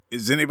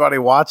Is anybody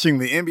watching?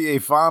 The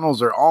NBA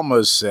Finals are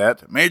almost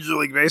set. Major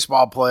League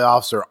Baseball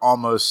playoffs are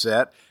almost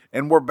set.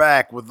 And we're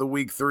back with the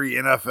Week 3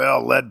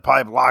 NFL Lead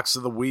Pipe Locks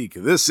of the Week.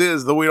 This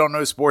is the We Don't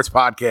Know Sports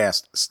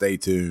Podcast. Stay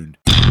tuned.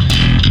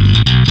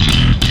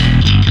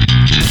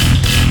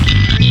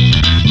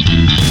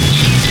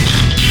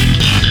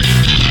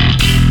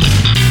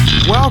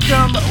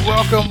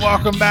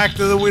 Welcome back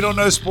to the We Don't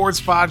Know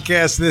Sports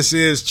Podcast. This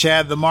is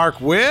Chad the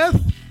Mark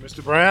with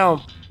Mr.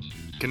 Brown.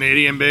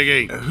 Canadian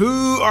Biggie.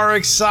 Who are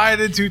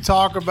excited to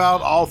talk about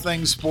all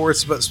things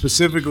sports, but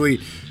specifically,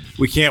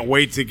 we can't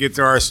wait to get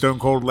to our Stone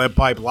Cold Lead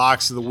Pipe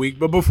Locks of the Week.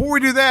 But before we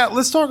do that,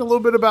 let's talk a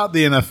little bit about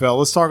the NFL.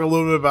 Let's talk a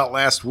little bit about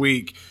last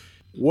week.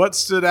 What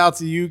stood out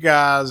to you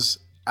guys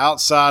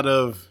outside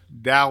of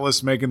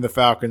Dallas making the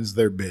Falcons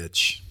their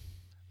bitch?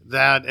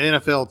 That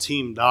NFL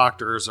team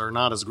doctors are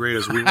not as great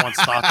as we once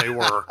thought they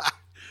were.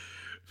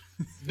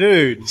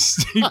 Dude.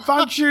 He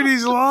punctured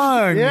his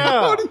lung. Yeah.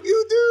 How do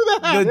you do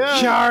that?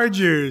 The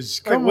Chargers.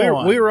 Come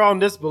on. We were on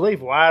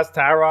disbelief. Why is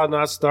Tyrod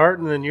not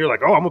starting? And you're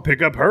like, oh, I'm going to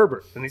pick up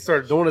Herbert. And he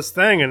started doing his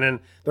thing, and then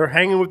they're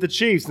hanging with the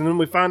Chiefs. And then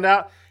we find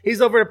out he's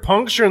over there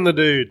puncturing the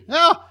dude.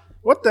 Yeah.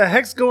 What the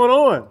heck's going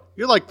on?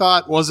 You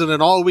thought, was it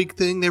an all-week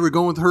thing? They were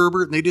going with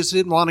Herbert, and they just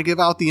didn't want to give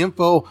out the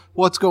info.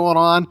 What's going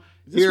on?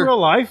 Is this real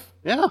life?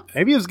 Yeah.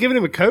 Maybe he was giving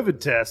him a COVID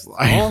test.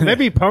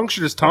 Maybe he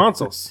punctured his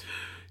tonsils.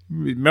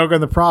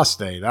 Milking the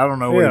prostate. I don't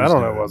know. I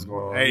don't know what's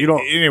going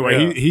on.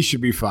 Anyway, he should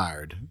be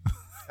fired.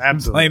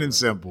 Absolutely. Plain and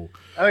simple.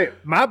 I mean,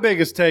 my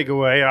biggest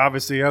takeaway,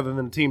 obviously, other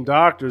than team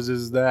doctors,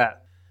 is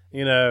that,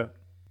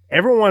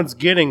 everyone's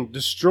getting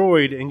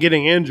destroyed and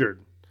getting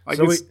injured. Like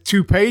so it's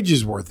 2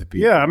 pages worth of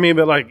people. Yeah, I mean,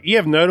 but you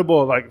have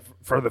notable,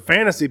 for the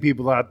fantasy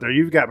people out there,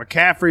 you've got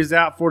McCaffrey's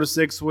out 4 to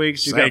 6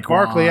 weeks. You've got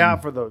Barkley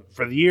out for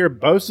the year.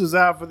 Bosa's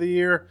out for the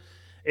year.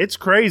 It's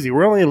crazy.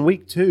 We're only in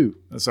week 2.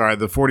 That's all right.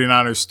 The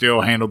 49ers still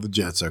handled the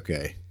Jets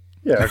okay.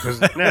 Yeah, because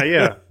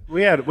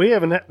we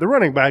haven't the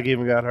running back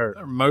even got hurt.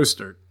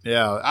 Mostert.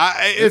 Yeah.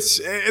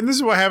 And this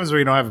is what happens when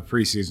you don't have a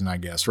preseason, I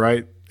guess,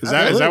 right? Is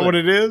that what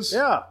it is?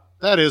 Yeah.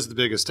 That is the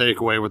biggest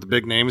takeaway with the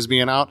big names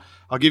being out.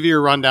 I'll give you a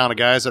rundown of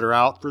guys that are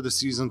out for the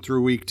season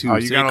through week 2.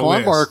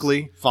 Saquon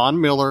Barkley, Von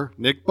Miller,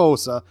 Nick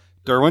Bosa,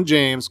 Derwin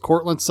James,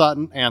 Cortland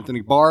Sutton, Anthony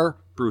Barr,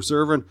 Bruce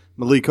Irvin,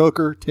 Malik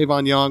Hooker,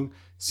 Tavon Young,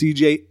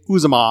 CJ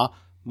Uzomah,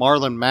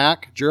 Marlon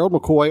Mack, Gerald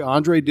McCoy,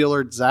 Andre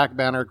Dillard, Zach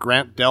Banner,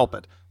 Grant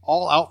Delpit,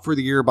 all out for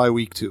the year by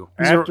week 2.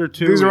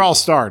 These are all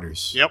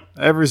starters. Yep.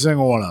 Every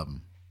single one of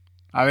them.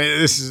 I mean,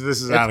 this is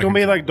it's going to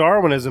be like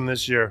Darwinism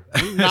this year.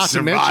 Not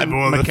to mention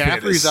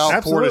McCaffrey's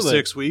out 4 to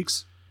 6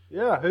 weeks.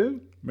 Yeah,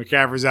 who?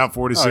 McCaffrey's out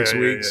 4 to 6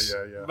 weeks.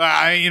 Yeah. But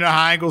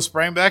high ankle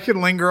sprain, but that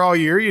can linger all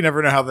year. You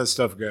never know how that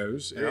stuff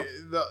goes. Yep.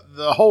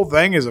 The whole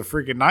thing is a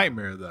freaking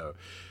nightmare, though.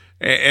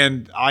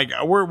 And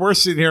we're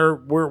sitting here,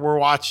 we're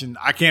watching.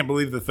 I can't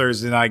believe the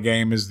Thursday night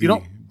game is the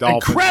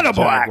Dolphins.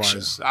 Incredible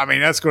action. I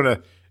mean, that's going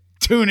to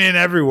tune in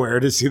everywhere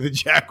to see the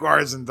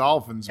Jaguars and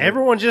Dolphins.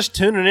 Everyone's just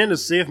tuning in to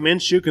see if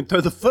Minshew can throw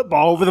the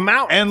football over the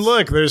mountains. And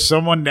look, there's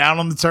someone down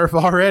on the turf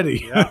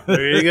already. Yeah,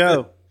 there you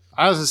go.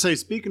 I was going to say,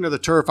 speaking of the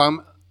turf,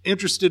 I'm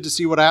interested to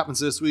see what happens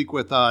this week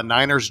with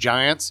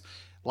Niners-Giants.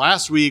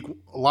 Last week,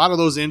 a lot of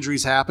those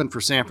injuries happened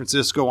for San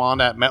Francisco on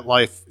that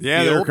MetLife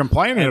Yeah, field, they were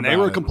complaining and they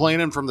were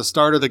complaining from the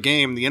start of the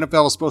game. The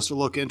NFL is supposed to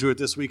look into it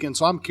this weekend,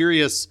 so I'm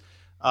curious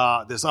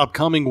this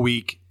upcoming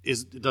week,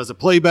 does it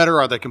play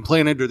better? Are they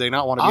complaining? Do they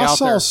not want to be out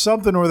there? I saw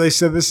something where they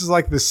said this is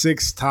like the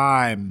 6th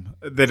time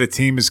that a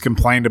team has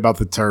complained about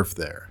the turf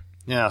there.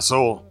 Yeah,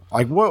 so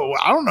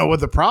what? I don't know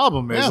what the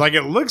problem is. Yeah.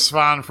 It looks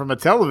fine from a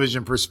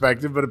television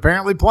perspective, but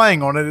apparently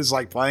playing on it is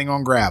like playing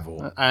on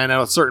gravel. and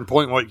at a certain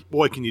point,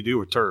 what can you do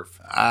with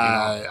turf?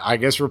 I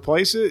guess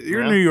replace it.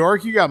 You're in New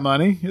York. You got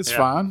money. It's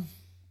fine.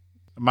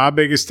 My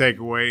biggest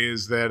takeaway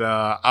is that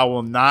I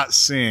will not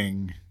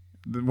sing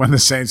when the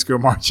Saints go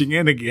marching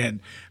in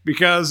again,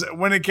 because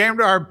when it came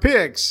to our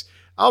picks,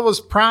 I was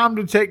primed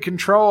to take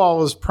control.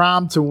 I was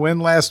primed to win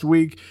last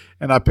week,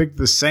 and I picked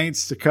the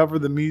Saints to cover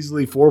the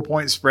measly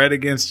 4-point spread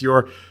against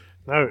your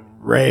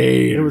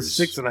Raiders. It was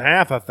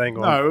 6.5, I think.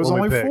 No, it was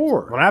only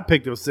 4. When I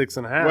picked, it was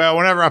 6.5. Well,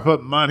 whenever I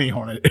put money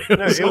on it,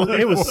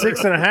 it was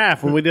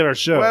 6.5 when we did our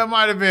show. Well, it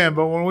might have been,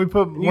 but when we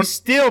put, you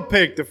still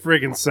picked the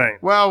friggin'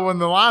 Saints. Well, when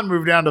the line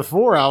moved down to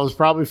 4, I was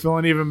probably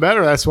feeling even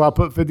better. That's why I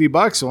put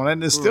 $50 on it,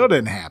 and it still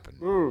didn't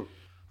happen.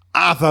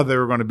 I thought they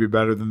were going to be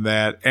better than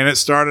that. And it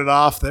started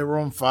off, they were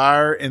on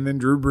fire, and then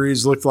Drew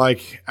Brees looked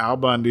like Al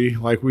Bundy,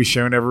 like we've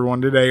shown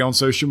everyone today on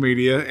social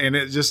media, and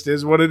it just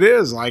is what it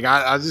is. I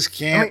just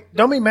can't.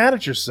 Don't be mad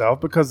at yourself,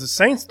 because the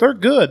Saints, they're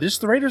good.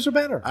 Just the Raiders are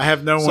better. I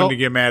have no one to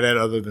get mad at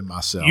other than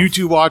myself. You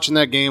two watching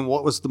that game,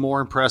 what was the more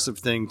impressive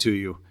thing to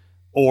you?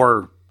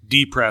 Or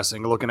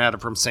depressing, looking at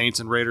it from Saints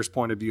and Raiders'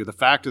 point of view? The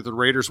fact that the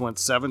Raiders went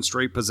 7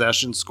 straight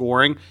possessions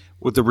scoring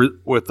with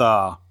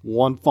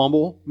one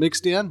fumble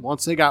mixed in.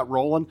 Once they got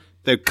rolling,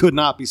 they could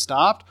not be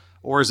stopped.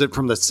 Or is it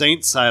from the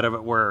Saints side of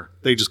it where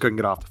they just couldn't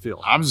get off the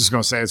field? I'm just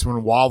going to say it's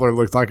when Waller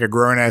looked like a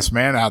grown-ass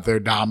man out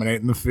there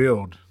dominating the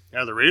field.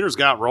 Yeah, the Raiders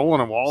got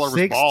rolling and Waller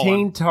was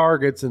balling. 16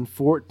 targets and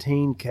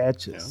 14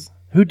 catches.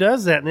 Who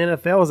does that in the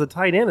NFL as a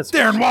tight end?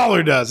 Darren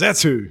Waller does.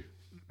 That's who.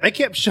 They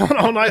kept showing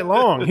all night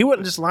long. He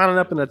wasn't just lining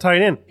up in the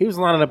tight end. He was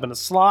lining up in the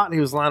slot. He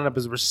was lining up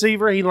as a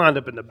receiver. He lined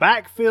up in the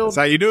backfield. That's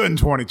how you do it in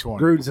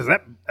 2020. Gruden says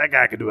that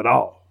guy could do it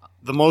all.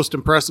 The most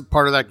impressive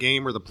part of that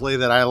game, or the play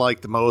that I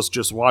liked the most,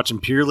 just watching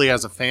purely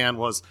as a fan,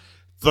 was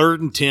 3rd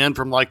and 10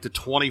 from like the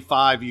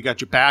 25. You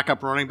got your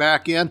backup running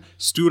back in,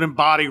 student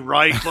body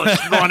right,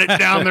 let's run it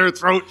down their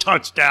throat,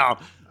 touchdown.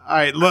 All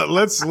right,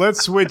 let's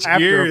switch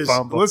gears.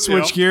 Let's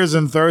switch gears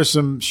and throw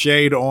some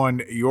shade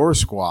on your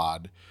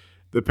squad.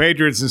 The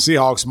Patriots and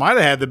Seahawks might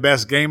have had the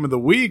best game of the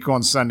week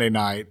on Sunday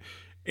night.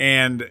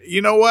 And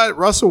you know what?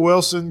 Russell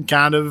Wilson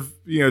kind of,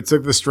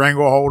 took the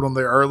stranglehold on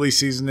the early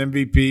season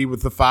MVP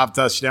with the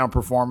 5-touchdown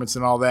performance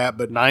and all that.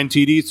 But 9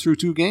 TDs through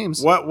 2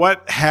 games.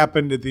 What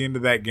happened at the end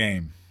of that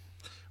game?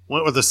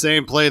 Went with the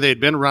same play they'd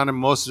been running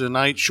most of the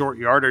night. Short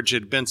yardage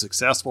had been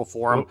successful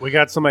for them. We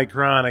got somebody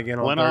crying again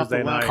on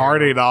Thursday night.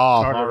 Carted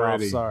off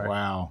already. Sorry.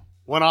 Wow.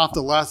 Went off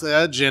the left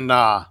edge, and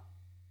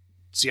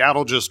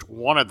Seattle just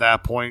won at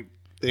that point.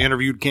 They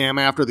interviewed Cam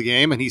after the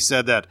game, and he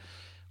said that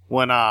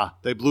when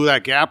they blew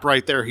that gap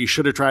right there, he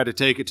should have tried to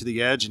take it to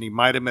the edge, and he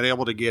might have been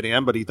able to get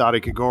in, but he thought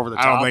he could go over the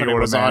top. I don't think and it would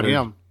was have on mattered.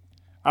 him.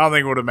 I don't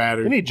think it would have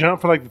mattered. Didn't he jump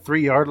for like the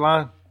 3-yard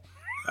line?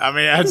 I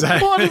mean, that's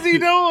what is he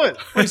doing? Well,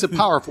 he's a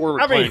power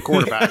forward playing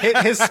quarterback.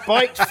 His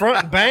spiked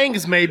front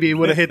bangs maybe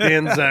would have hit the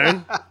end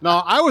zone.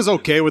 No, I was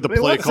okay with the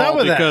play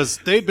call because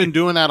they'd been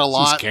doing that a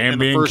lot in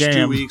the first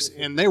 2 weeks,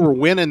 and they were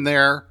winning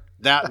there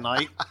that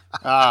night.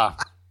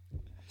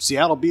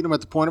 Seattle beat them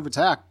at the point of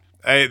attack.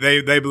 Hey,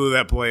 they blew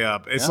that play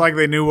up. It's like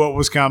they knew what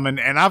was coming,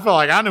 and I felt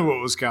like I knew what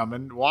was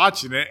coming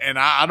watching it, and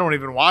I don't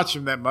even watch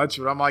them that much,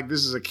 but I'm like,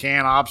 this is a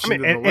can option to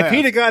the left. If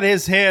he'd have got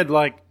his head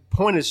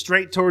pointed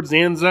straight towards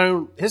the end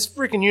zone, his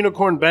freaking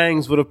unicorn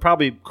bangs would have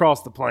probably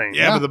crossed the plane.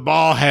 Yeah, but the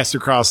ball has to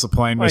cross the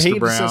plane, Mr.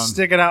 Brown. He'd just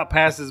stick it out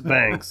past his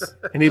bangs,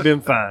 and he'd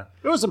been fine.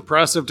 It was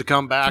impressive to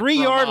come back.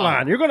 3-yard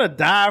line. You're going to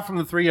die from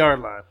the 3-yard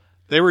line.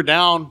 They were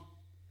down.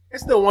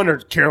 It's no wonder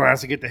Carolina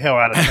has to get the hell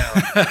out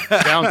of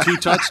town. Down 2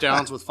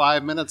 touchdowns with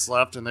 5 minutes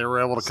left, and they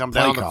were able to come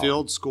down the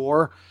field,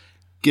 score,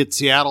 get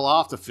Seattle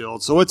off the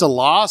field. So it's a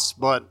loss,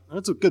 but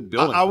it's a good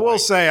building. I will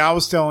say, I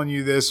was telling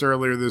you this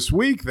earlier this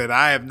week, that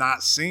I have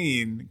not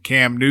seen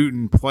Cam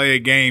Newton play a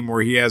game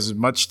where he has as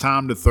much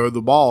time to throw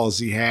the ball as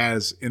he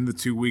has in the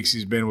 2 weeks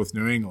he's been with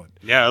New England.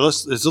 Yeah,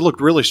 it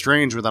looked really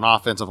strange with an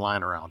offensive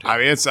line around him. I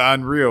mean, it's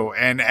unreal.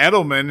 And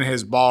Edelman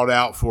has balled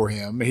out for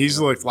him. He's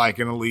looked like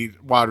an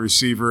elite wide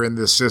receiver in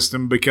this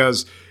system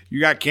because you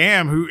got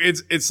Cam, who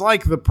it's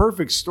like the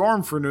perfect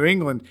storm for New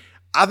England.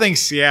 I think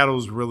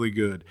Seattle's really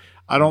good.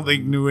 I don't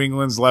think New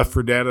England's left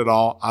for dead at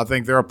all. I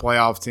think they're a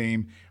playoff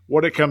team.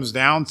 What it comes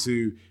down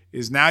to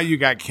is now you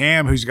got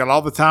Cam, who's got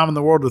all the time in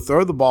the world to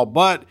throw the ball,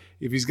 but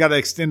if he's got to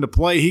extend a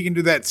play, he can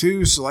do that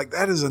too. So,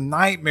 that is a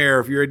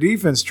nightmare if you're a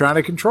defense trying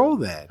to control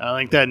that. I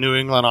think that New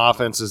England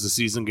offense, as the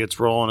season gets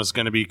rolling, is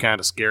going to be kind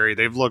of scary.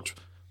 They've looked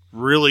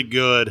really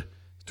good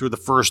through the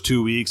first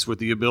 2 weeks with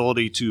the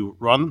ability to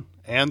run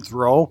and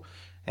throw.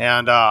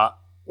 And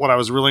what I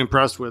was really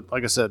impressed with,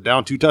 like I said,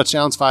 down 2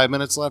 touchdowns, 5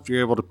 minutes left.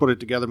 You're able to put it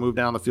together, move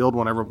down the field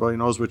when everybody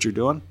knows what you're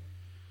doing.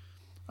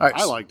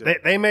 I liked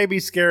it. They may be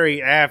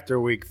scary after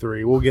week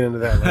 3. We'll get into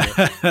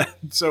that later.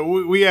 So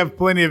we have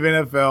plenty of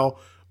NFL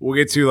we'll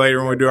get to later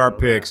when we do our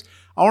picks.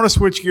 I want to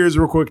switch gears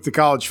real quick to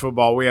college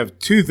football. We have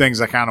 2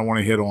 things I kind of want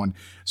to hit on.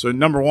 So,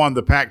 number one,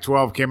 the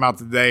Pac-12 came out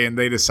today, and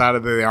they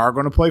decided that they are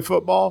going to play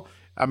football.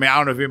 I mean, I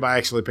don't know if anybody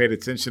actually paid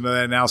attention to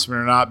that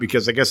announcement or not,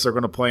 because I guess they're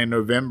going to play in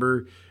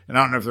November, and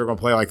I don't know if they're going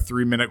to play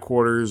 3-minute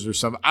quarters or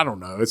something. I don't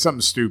know. It's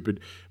something stupid.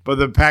 But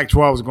the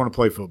Pac-12 is going to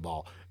play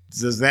football.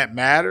 Does that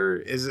matter?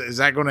 Is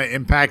that going to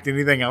impact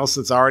anything else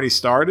that's already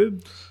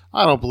started?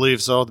 I don't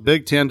believe so. The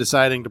Big Ten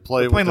deciding to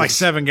play. They're playing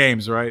 7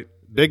 games, right?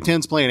 Big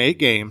Ten's playing 8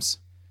 games,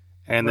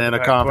 and then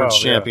a conference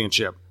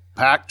championship.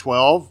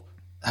 Pac-12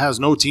 has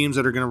no teams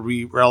that are going to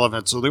be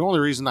relevant. So the only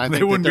reason I think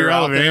they wouldn't be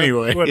relevant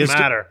anyway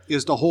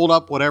is to hold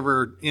up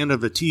whatever end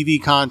of the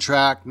TV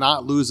contract,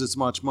 not lose as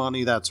much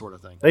money, that sort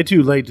of thing. They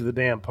too late to the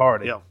damn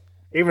party. Yeah.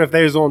 Even if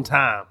they was on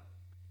time,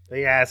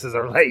 the asses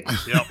are late.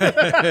 Yep.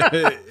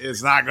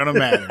 It's not going to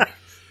matter.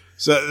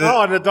 So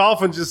and the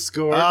Dolphins just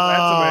scored.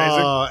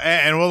 That's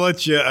amazing. And we'll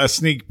let you a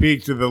sneak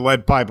peek to the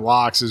lead pipe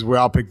locks as we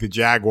all pick the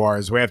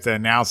Jaguars. We have to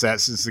announce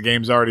that since the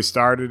game's already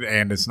started,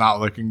 and it's not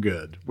looking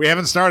good. We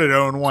haven't started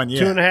 0-1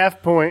 yet.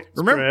 2.5 point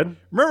spread.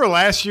 Remember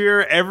last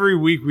year, every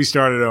week we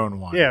started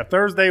 0-1. Yeah,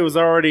 Thursday was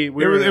already it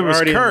was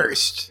already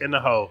cursed in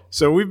the hole.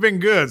 So we've been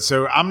good.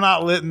 So I'm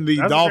not letting the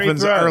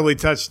Dolphins' early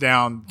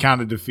touchdown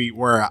kind of defeat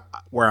where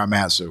I'm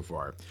at so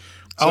far.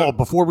 So,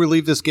 before we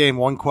leave this game,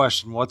 one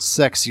question. What's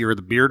sexier,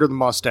 the beard or the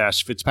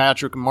mustache?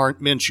 Fitzpatrick and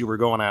Minshew were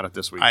going at it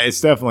this week.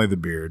 It's definitely the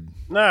beard.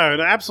 No,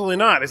 absolutely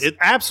not. It's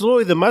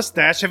absolutely the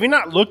mustache. Have you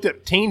not looked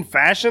at teen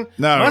fashion?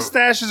 No.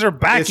 Mustaches are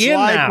back in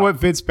now. It's like what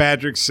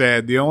Fitzpatrick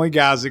said. The only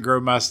guys that grow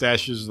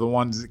mustaches are the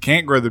ones that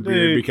can't grow the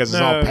beard because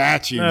it's all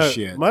patchy and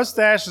shit.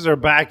 Mustaches are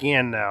back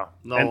in now.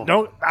 No.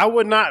 And I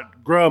would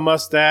not grow a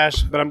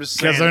mustache, but I'm just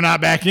saying. Because they're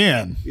not back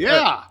in.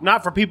 Yeah.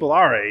 Not for people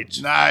our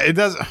age. Nah, it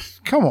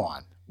doesn't. Come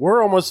on.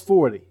 We're almost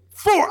 40.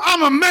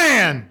 I'm a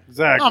man.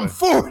 Exactly. I'm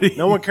 40.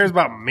 No one cares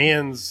about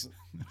men's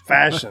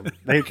fashion.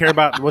 They care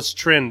about what's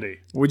trendy.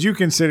 Would you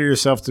consider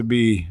yourself to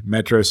be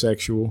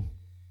metrosexual?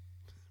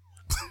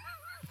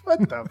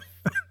 What the?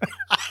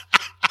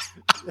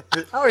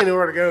 I don't even know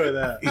where to go with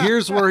that.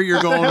 Here's where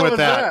you're going with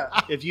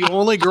that. If you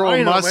only grow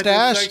a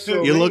mustache,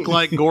 you look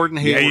like Gordon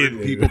Hayward,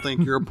 and people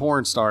think you're a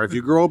porn star. If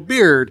you grow a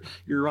beard,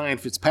 you're Ryan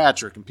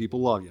Fitzpatrick, and people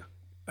love you.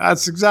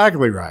 That's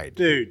exactly right.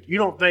 Dude, you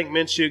don't think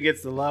Minshew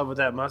gets the love with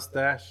that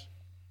mustache?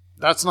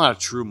 That's not a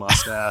true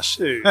mustache.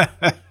 Dude,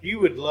 you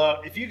would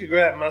love, if you could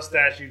grow that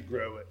mustache, you'd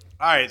grow it.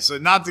 All right, so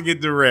not to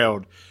get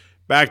derailed,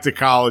 back to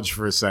college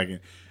for a second.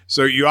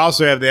 So you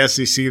also have the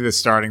SEC that's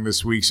starting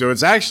this week. So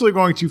it's actually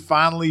going to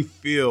finally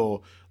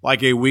feel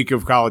like a week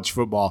of college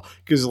football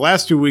because the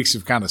last 2 weeks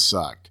have kind of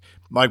sucked.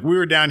 Like we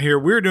were down here,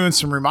 we were doing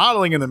some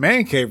remodeling in the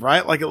man cave,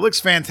 right? Like it looks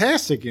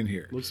fantastic in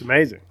here. Looks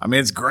amazing. I mean,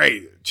 it's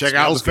great. Check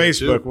out the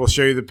Facebook. We'll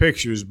show you the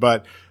pictures.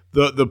 But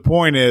the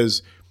point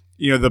is,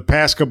 the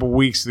past couple of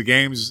weeks, the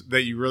games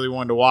that you really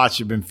wanted to watch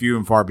have been few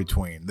and far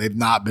between. They've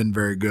not been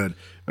very good.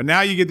 But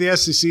now you get the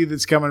SEC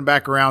that's coming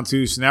back around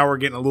too. So now we're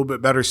getting a little bit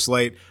better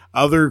slate.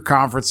 Other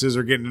conferences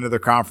are getting into their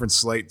conference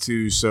slate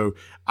too. So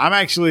I'm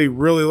actually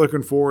really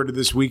looking forward to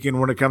this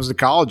weekend when it comes to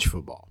college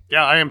football.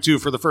 Yeah, I am too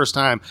for the first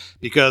time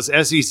because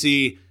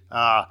SEC,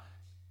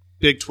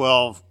 Big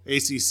 12,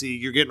 ACC,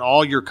 you're getting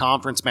all your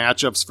conference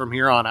matchups from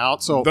here on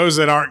out. So those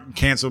that aren't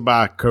canceled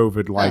by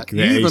COVID, like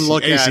the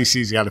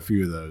ACC's got a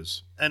few of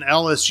those. An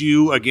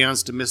LSU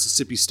against a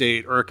Mississippi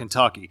State or a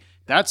Kentucky.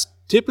 That's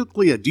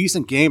typically a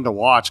decent game to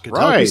watch.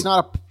 Kentucky's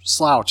not a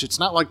slouch. It's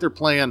not like they're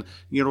playing,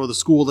 the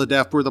school of the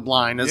deaf or the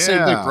blind. And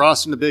same thing for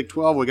us in the Big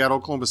 12. We got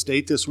Oklahoma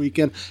State this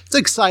weekend. It's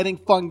an exciting,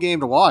 fun game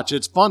to watch.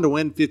 It's fun to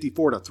win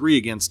 54-3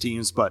 against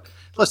teams, but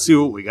let's see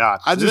what we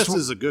got. This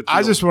is a good field.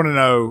 I just want to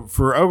know,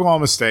 for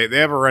Oklahoma State, they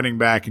have a running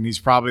back, and he's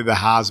probably the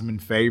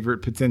Heisman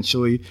favorite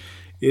potentially.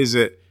 Is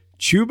it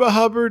Chuba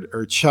Hubbard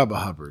or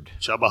Chubba Hubbard?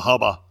 Chubba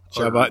Hubba.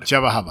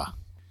 Chubba Hubba.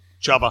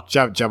 Chubba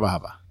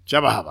Hubba.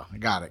 Chubba Hubba.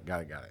 Got it.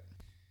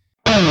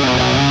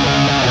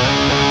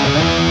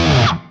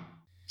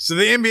 So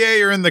the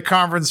NBA are in the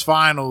conference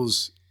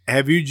finals.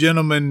 Have you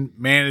gentlemen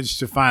managed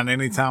to find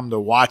any time to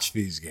watch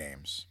these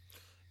games?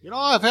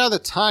 I've had the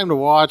time to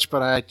watch,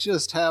 but I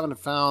just haven't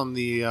found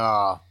the,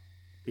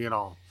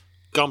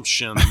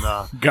 gumption.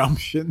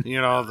 Gumption?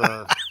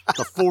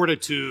 The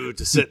fortitude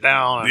to sit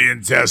down. The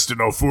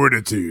intestinal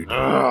fortitude.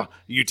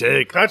 You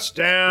take.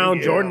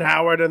 Touchdown, Jordan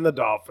Howard and the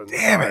Dolphins.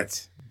 Damn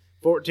it.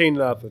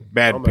 14-0.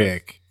 Bad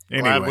pick.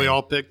 Anyway. Glad we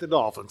all picked the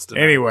Dolphins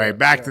tonight. Anyway,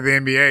 back to the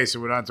NBA, so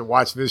we don't have to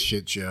watch this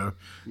shit show.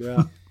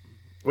 Yeah.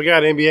 We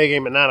got an NBA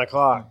game at 9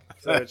 o'clock,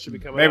 so it should be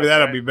coming Maybe out,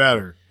 that'll be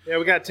better. Yeah,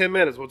 we got 10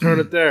 minutes. We'll turn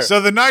it there.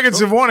 So the Nuggets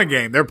have won a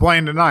game. They're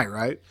playing tonight,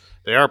 right?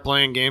 They are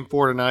playing game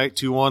 4 tonight,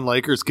 2-1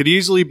 Lakers. Could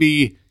easily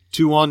be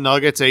 2-1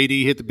 Nuggets. AD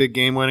hit the big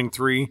game-winning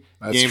 3.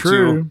 That's game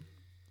true.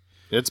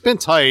 2. It's been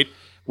tight.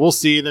 We'll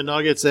see. The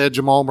Nuggets had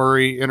Jamal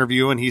Murray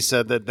interview, and he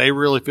said that they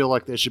really feel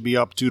like they should be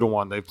up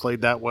 2-1. They've played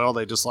that well.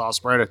 They just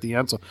lost right at the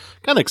end. So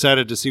kind of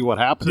excited to see what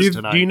happens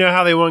tonight. Do you know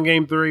how they won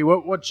game 3?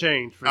 What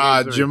changed for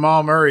game 3?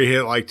 Jamal Murray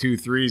hit like 2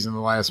 threes in the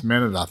last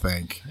minute, I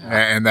think.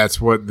 And that's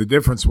what the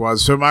difference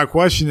was. So my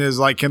question is,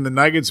 can the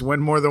Nuggets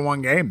win more than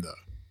one game, though?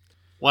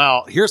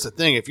 Well, here's the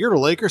thing. If you're the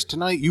Lakers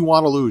tonight, you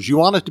want to lose. You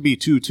want it to be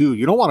 2-2.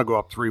 You don't want to go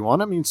up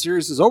 3-1. I mean,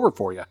 series is over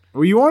for you.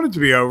 Well, you want it to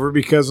be over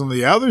because on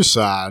the other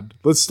side,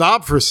 let's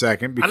stop for a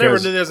second. Because I never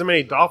knew there was so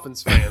many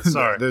Dolphins fans.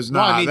 Sorry. There's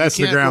not. No, that's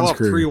you the grounds can't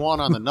crew. go up 3-1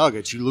 on the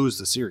Nuggets. You lose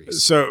the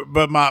series. So,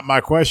 but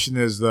my question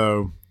is,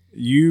 though,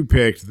 you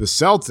picked the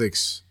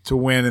Celtics to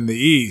win in the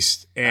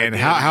East, and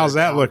how's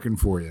that looking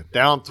for you?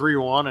 Down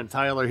 3-1, and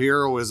Tyler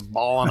Hero is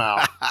balling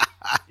out.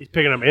 He's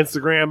picking up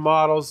Instagram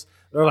models.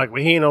 They're like,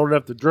 well, he ain't old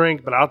enough to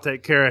drink, but I'll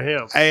take care of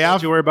him. Hey,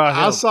 don't you worry about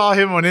him. I saw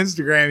him on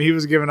Instagram. He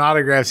was giving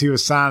autographs. He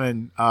was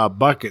signing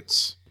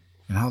buckets.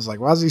 And I was like,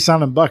 why is he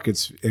signing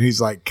buckets? And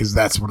he's like, because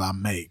that's what I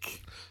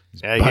make.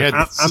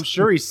 Yeah, I'm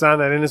sure he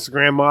signed that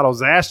Instagram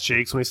model's ass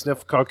cheeks when he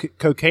sniffed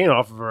cocaine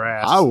off of her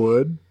ass. I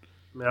would.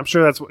 I mean, I'm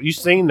sure that's what you've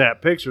seen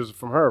that pictures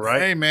from her,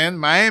 right? Hey, man,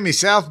 Miami,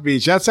 South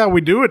Beach. That's how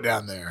we do it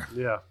down there.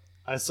 Yeah.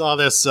 I saw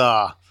this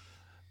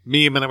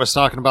meme, and it was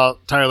talking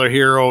about Tyler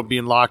Hero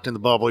being locked in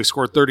the bubble. He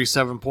scored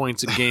 37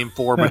 points in game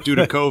 4, but due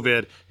to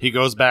COVID, he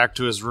goes back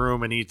to his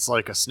room and eats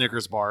like a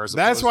Snickers bar.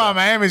 That's why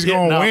Miami's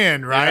going to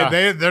win, right?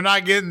 Yeah. They're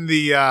not getting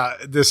the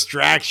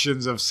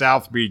distractions of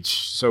South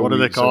Beach. So what do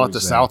they call it?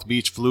 The South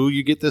Beach flu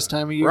you get this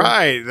time of year?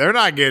 Right. They're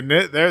not getting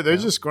it. They're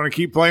just going to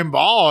keep playing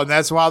ball, and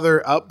that's why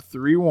they're up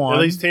 3-1. At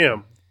least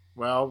him.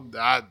 Well,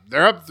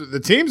 they're up. The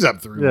team's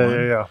up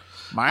 3-1. Yeah.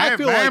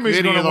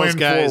 Miami's going to win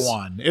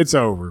 4-1. It's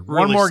over. Really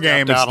one more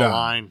game, it's done.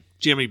 Line.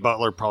 Jimmy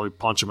Butler probably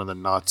punch him in the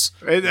nuts.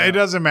 It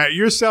doesn't matter.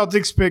 Your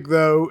Celtics pick,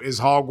 though, is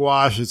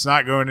hogwash. It's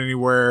not going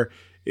anywhere.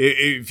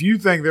 If you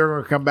think they're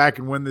going to come back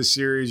and win this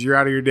series, you're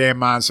out of your damn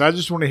mind. So I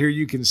just want to hear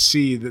you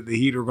concede that the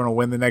Heat are going to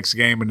win the next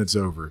game and it's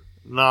over.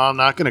 No, I'm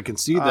not going to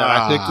concede that.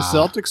 I picked the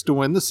Celtics to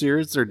win the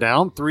series. They're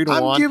down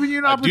 3-1. I'm giving you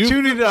an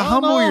opportunity to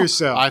humble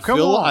yourself.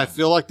 I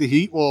feel like the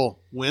Heat will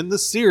win the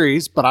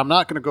series, but I'm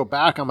not going to go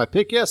back on my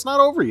pick. Yeah, it's not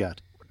over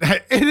yet.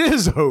 It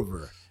is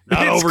over.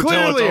 Not it's over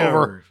till it's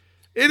over.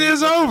 It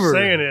is what over. What you're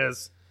saying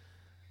is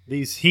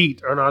these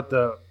Heat are not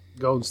the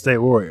Golden State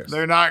Warriors.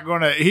 They're not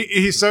going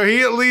to. So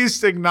he at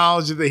least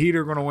acknowledged that the Heat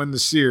are going to win the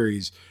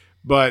series,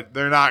 but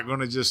they're not going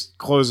to just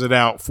close it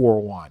out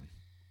 4-1.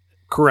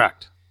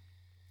 Correct.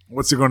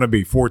 What's it going to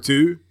be?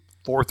 4-2?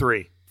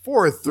 4-3.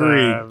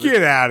 4-3.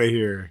 Get out of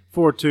here.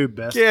 4-2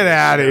 best. Get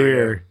out of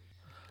here.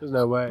 There's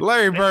no way.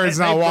 Larry Bird's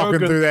not walking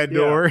through that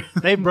door.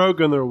 They've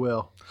broken their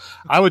will.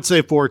 I would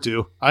say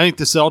 4-2. I think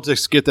the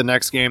Celtics get the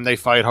next game. They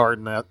fight hard,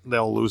 and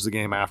they'll lose the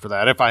game after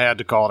that. If I had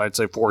to call it, I'd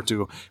say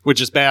 4-2,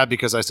 which is bad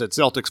because I said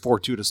Celtics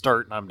 4-2 to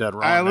start, and I'm dead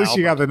wrong. At least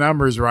you got the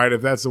numbers right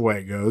if that's the way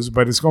it goes.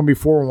 But it's going to be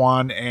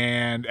 4-1,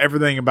 and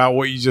everything about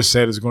what you just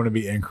said is going to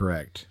be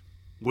incorrect.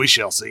 We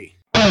shall see.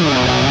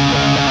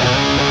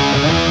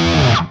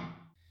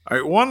 All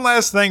right, one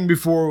last thing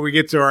before we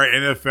get to our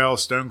NFL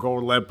Stone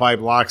Cold Lead Pipe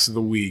Locks of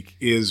the Week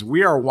is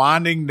we are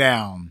winding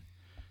down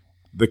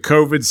the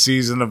COVID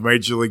season of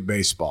Major League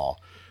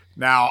Baseball.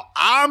 Now,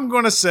 I'm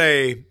going to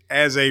say,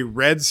 as a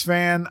Reds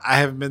fan, I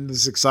haven't been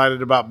this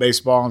excited about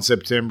baseball in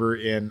September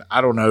in,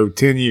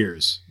 10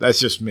 years. That's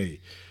just me.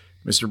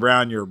 Mr.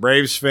 Brown, you're a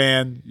Braves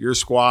fan. Your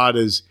squad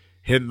is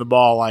hitting the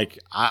ball like,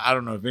 I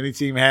don't know if any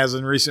team has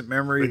in recent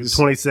memory. Like the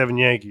 27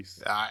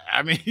 Yankees.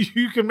 I mean,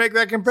 you can make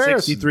that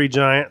comparison. 63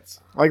 Giants.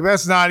 Like,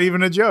 that's not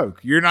even a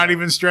joke. You're not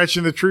even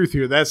stretching the truth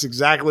here. That's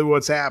exactly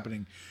what's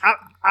happening.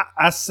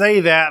 I say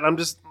that, and I'm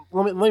just –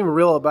 let me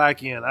reel it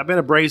back in. I've been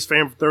a Braves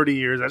fan for 30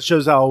 years. That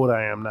shows how old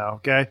I am now,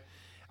 okay?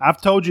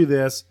 I've told you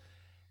this.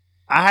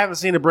 I haven't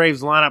seen the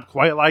Braves line up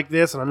quite like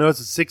this, and I know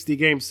it's a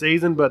 60-game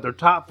season, but their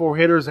top 4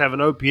 hitters have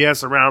an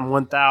OPS around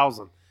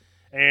 1,000.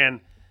 And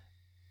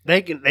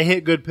they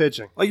hit good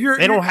pitching. Like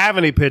they don't have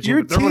any pitching,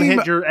 but they're going to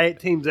hit your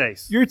team's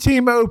ace. Your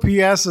team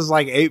OPS is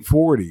like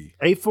 840.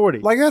 840.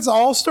 Like that's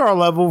all-star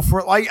level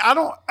for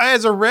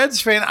as a Reds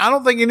fan, I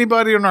don't think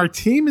anybody on our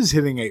team is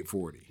hitting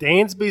 840.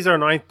 Dansby's our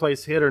 9th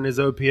place hitter and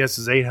his OPS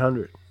is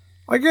 800.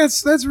 Like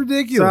that's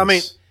ridiculous. So I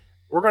mean,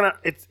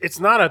 it's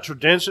not a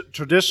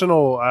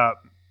traditional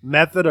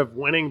method of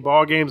winning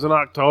ball games in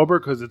October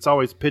because it's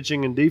always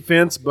pitching and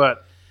defense,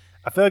 but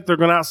I feel like they're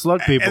going to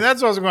outslug people. And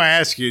that's what I was going to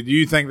ask you. Do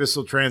you think this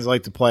will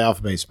translate to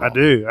playoff baseball? I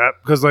do.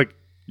 Because,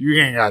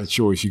 you ain't got a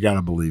choice. You got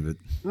to believe it.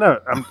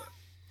 No.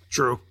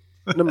 True.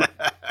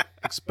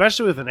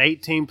 Especially with an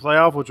 8-team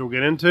playoff, which we'll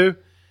get into,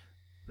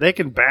 they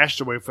can bash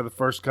their way for the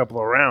first couple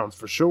of rounds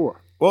for sure.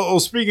 Well,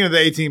 speaking of the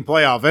 18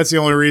 playoff, that's the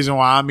only reason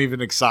why I'm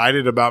even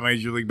excited about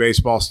Major League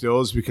Baseball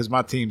still is because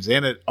my team's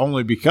in it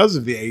only because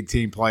of the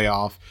 18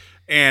 playoff.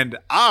 And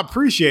I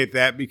appreciate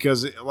that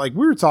because, like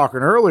we were talking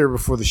earlier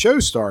before the show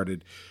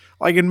started,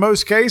 like in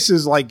most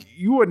cases, like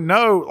you wouldn't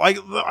know, like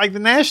the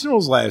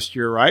Nationals last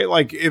year, right?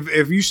 Like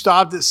if you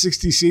stopped at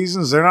 60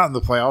 seasons, they're not in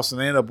the playoffs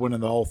and they end up winning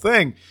the whole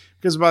thing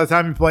because by the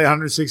time you play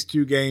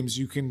 162 games,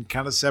 you can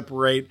kind of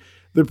separate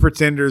the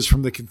pretenders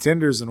from the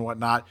contenders and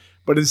whatnot.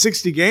 But in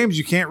 60 games,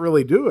 you can't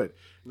really do it.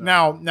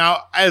 No.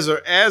 Now, as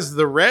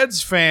the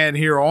Reds fan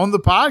here on the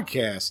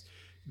podcast,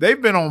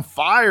 they've been on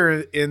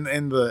fire in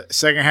the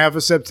second half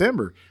of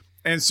September.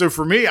 And so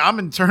for me, I'm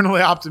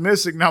internally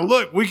optimistic. Now,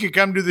 look, we could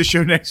come do the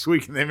show next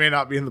week and they may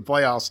not be in the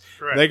playoffs.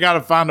 Correct. They got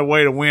to find a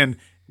way to win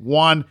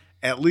one,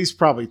 at least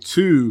probably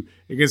 2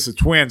 against the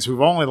Twins, who've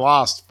only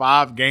lost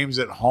 5 games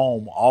at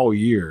home all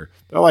year.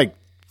 They're like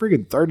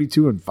freaking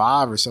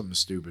 32-5 or something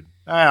stupid.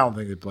 I don't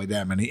think they played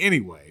that many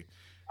anyway.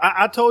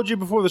 I told you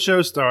before the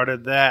show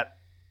started that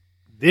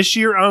this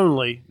year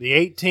only, the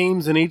 8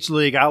 teams in each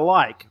league I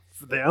like.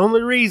 The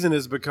only reason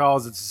is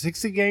because it's a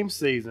 60-game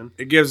season.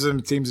 It gives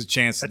them teams a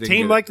chance. A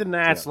team like the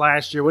Nats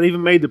last year would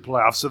even made the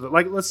playoffs. So, that,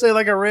 let's say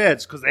like a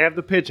Reds, because they have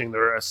the pitching.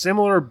 They're a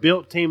similar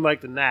built team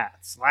like the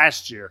Nats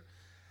last year.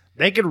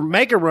 They could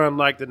make a run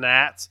like the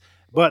Nats,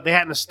 but they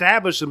hadn't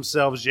established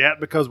themselves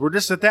yet because we're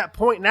just at that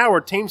point now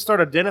where teams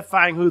start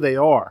identifying who they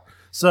are.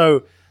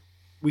 So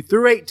we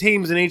threw 8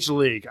 teams in each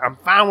league. I'm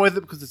fine with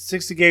it because it's a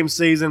 60-game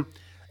season.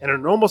 In a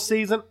normal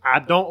season, I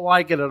don't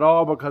like it at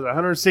all because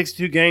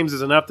 162 games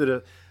is enough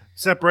to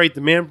separate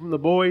the men from the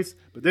boys.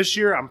 But this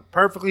year, I'm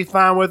perfectly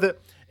fine with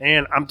it.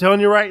 And I'm telling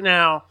you right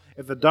now,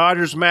 if the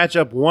Dodgers match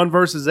up 1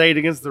 versus 8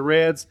 against the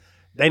Reds,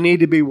 they need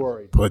to be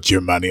worried. Put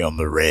your money on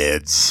the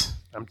Reds.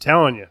 I'm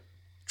telling you.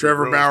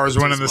 Trevor Bauer's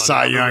winning the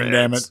Cy Young,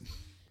 damn it.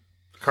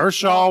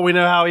 Kershaw, we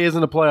know how he is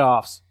in the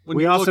playoffs.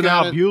 We also know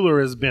how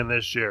Buehler has been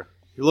this year.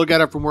 You look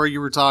at it from where you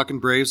were talking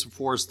Braves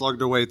before, slugged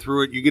their way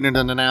through it. You get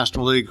into the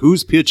National League.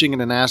 Who's pitching in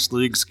the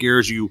National League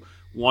scares you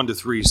 1 to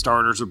 3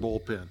 starters or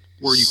bullpen?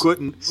 Where you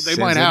couldn't, they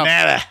might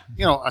have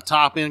a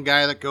top end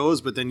guy that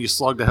goes, but then you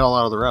slug the hell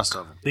out of the rest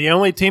of them. The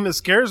only team that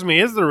scares me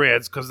is the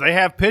Reds because they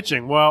have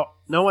pitching. Well,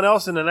 no one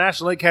else in the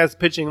National League has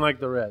pitching like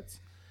the Reds.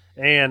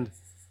 And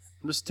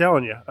I'm just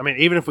telling you, I mean,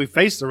 even if we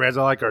face the Reds,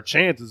 I like our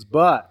chances,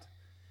 but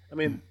I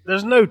mean,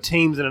 there's no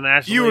teams in the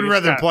National League. You would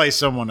rather play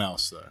someone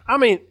else, though. I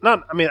don't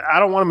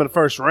want them in the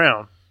first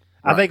round.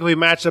 Right. I think if we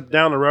match up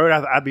down the road,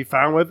 I'd be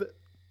fine with it.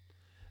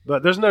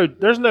 But there's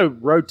no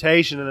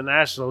rotation in the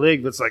National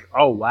League that's like,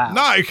 oh, wow.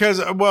 No, because,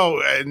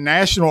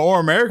 National or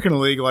American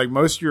League, like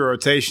most of your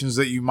rotations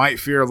that you might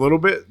fear a little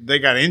bit, they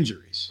got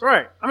injuries.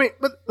 Right. I mean,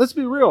 but let's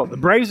be real. The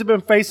Braves have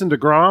been facing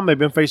DeGrom. They've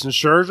been facing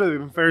Scherzer.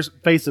 They've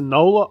been facing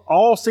Nola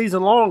all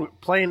season long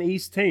playing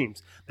East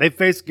teams. They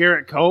faced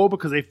Garrett Cole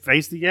because they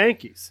faced the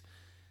Yankees.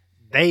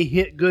 They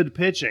hit good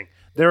pitching.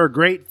 They're a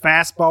great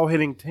fastball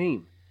hitting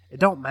team. It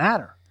don't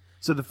matter.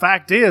 So the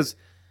fact is,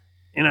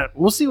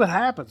 we'll see what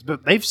happens,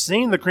 but they've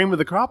seen the cream of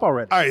the crop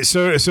already. All right,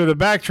 so to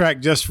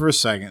backtrack just for a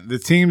second, the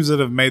teams that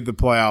have made the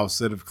playoffs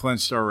that have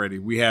clinched already,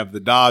 we have the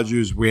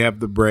Dodgers, we have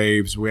the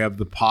Braves, we have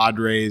the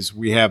Padres,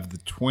 we have the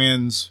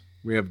Twins,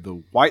 we have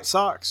the White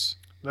Sox.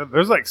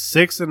 There's like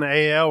 6 in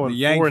the AL and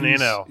 4 in the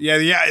NL. Yeah,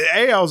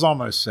 the AL's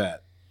almost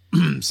set.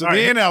 So the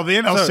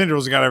NL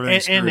Central's got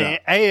everything screwed up. In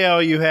the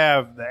AL, you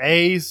have the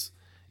A's,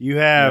 you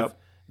have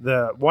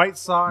the White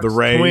Sox, the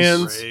Rays,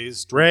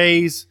 Twins,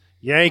 Rays,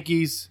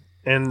 Yankees.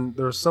 And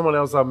there was someone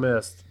else I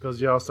missed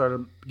because y'all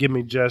started giving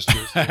me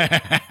gestures.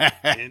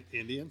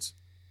 Indians?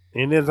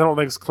 Indians, I don't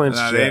think it's clinched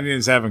yet. The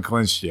Indians haven't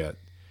clinched yet.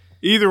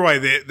 Either way,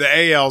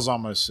 the AL's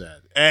almost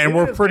set. And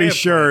we're pretty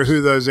sure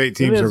who those 8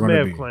 teams are going to be.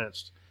 Indians may have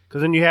clinched.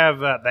 Because then you have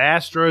the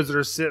Astros that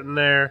are sitting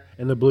there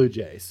and the Blue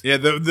Jays. Yeah,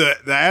 the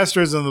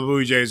Astros and the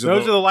Blue Jays.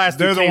 Those are the last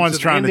two teams. They're the ones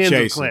trying to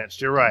chase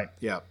clinched. You're right.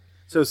 Yeah.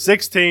 So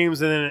 6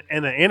 teams. And then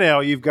in the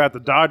NL, you've got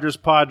the Dodgers,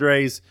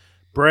 Padres,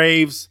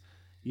 Braves.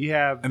 You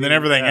have and then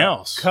everything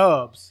else.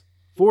 Cubs.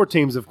 4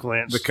 teams have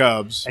clinched. The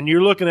Cubs. And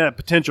you're looking at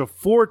potential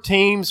 4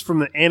 teams from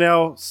the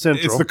NL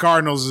Central. It's the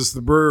Cardinals, it's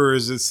the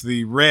Brewers, it's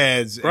the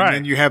Reds, right. And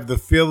then you have the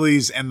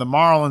Phillies and the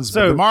Marlins.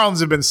 So, but the Marlins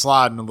have been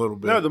sliding a little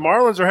bit. No, the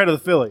Marlins are ahead of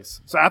the Phillies.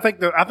 So I think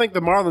the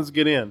Marlins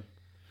get in.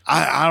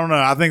 I don't know.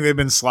 I think they've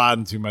been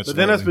sliding too much. But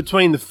then it's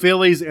between the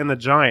Phillies and the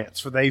Giants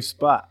for the 8th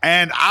spot.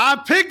 And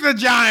I picked the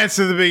Giants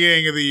at the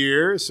beginning of the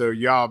year, so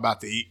y'all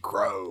about to eat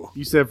crow.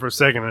 You said for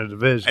second in the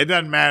division. It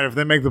doesn't matter. If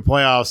they make the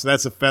playoffs,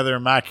 that's a feather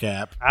in my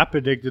cap. I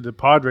predicted the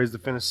Padres to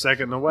finish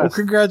second in the West. Well,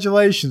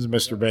 congratulations,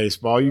 Mr.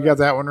 Baseball. You got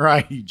that one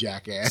right, you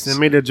jackass. Send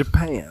me to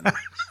Japan.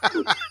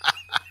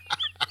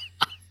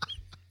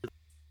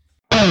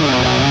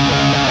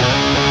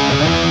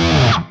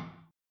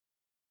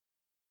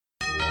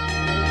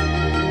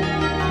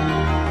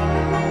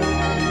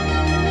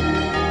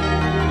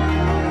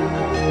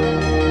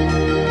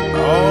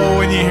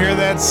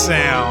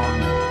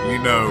 Sound, you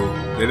know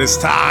that it's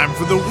time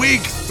for the Week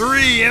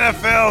 3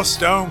 NFL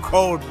Stone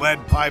Cold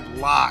Lead Pipe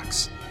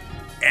Locks.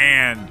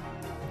 And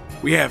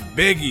we have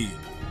Biggie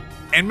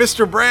and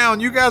Mr. Brown.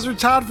 You guys are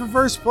tied for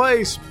first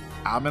place.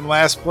 I'm in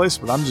last place,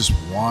 but I'm just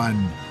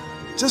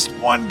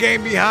one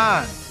game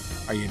behind.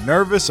 Are you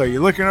nervous? Are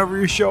you looking over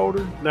your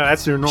shoulder? No,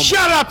 that's your normal.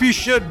 Shut up, you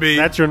should be.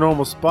 That's your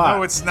normal spot.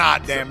 No, it's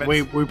not, damn it.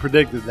 We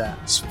predicted that.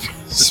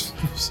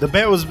 The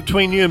bet was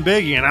between you and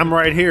Biggie, and I'm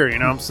right here, you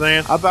know what I'm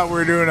saying? I thought we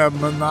were doing a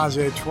menage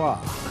a trois.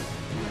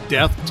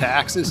 Death,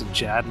 taxes, and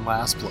Chad in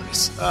last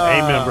place.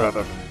 Amen,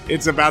 brother.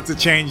 It's about to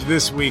change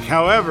this week.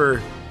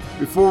 However,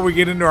 before we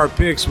get into our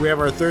picks, we have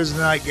our Thursday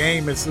night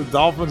game. It's the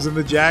Dolphins and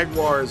the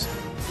Jaguars.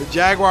 The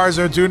Jaguars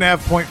are a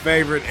 2.5-point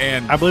favorite,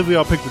 and I believe we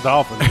all picked the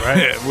Dolphins,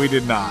 right? We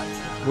did not.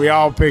 We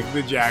all picked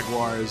the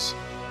Jaguars,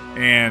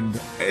 and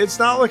it's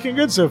not looking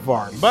good so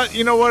far. But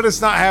you know what?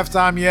 It's not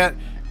halftime yet.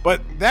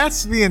 But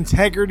that's the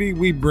integrity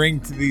we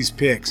bring to these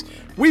picks.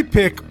 We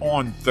pick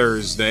on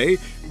Thursday.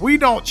 We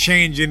don't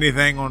change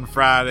anything on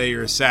Friday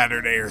or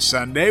Saturday or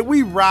Sunday.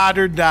 We ride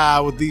or die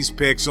with these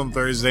picks on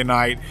Thursday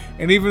night.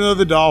 And even though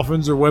the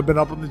Dolphins are whipping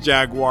up on the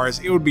Jaguars,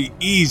 it would be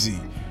easy,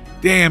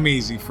 damn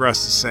easy for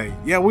us to say,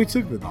 yeah, we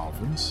took the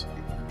Dolphins.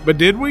 But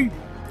did we?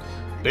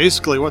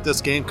 Basically, what this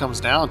game comes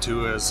down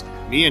to is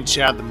me and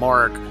Chad the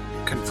Mark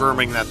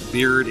confirming that the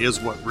beard is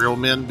what real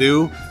men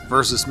do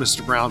versus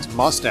Mr. Brown's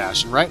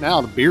mustache. And right now,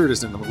 the beard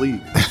is in the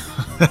lead.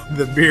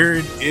 The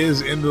beard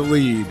is in the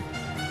lead.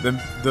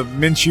 The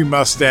Minshew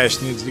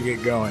mustache needs to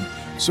get going.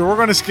 So we're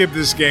going to skip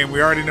this game.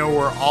 We already know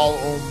we're all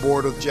on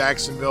board with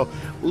Jacksonville.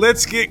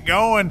 Let's get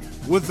going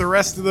with the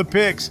rest of the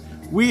picks.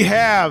 We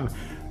have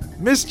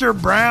Mr.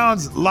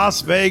 Brown's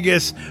Las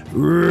Vegas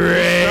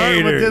Raiders.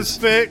 Starting with this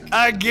pick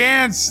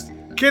against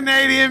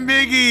Canadian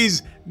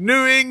Biggies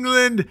New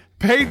England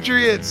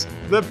Patriots.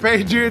 The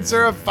Patriots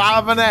are a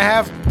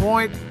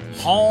 5.5-point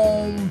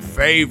home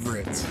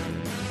favorite.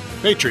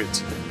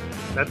 Patriots.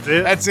 That's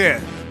it? That's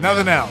it.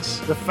 Nothing else.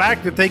 The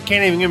fact that they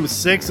can't even give them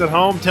 6 at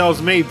home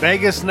tells me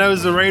Vegas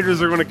knows the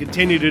Raiders are going to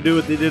continue to do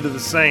what they did to the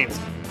Saints.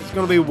 It's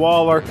going to be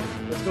Waller.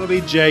 It's going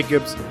to be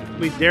Jacobs. It's going to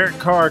be Derek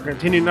Carr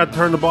continuing not to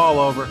turn the ball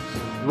over.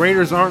 The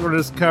Raiders aren't going to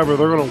just cover.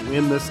 They're going to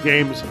win this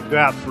game. Just go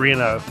out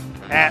 3-0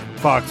 at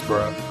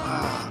Foxborough.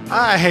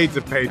 I hate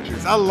the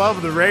Patriots. I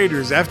love the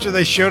Raiders after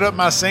they showed up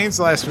my Saints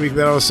last week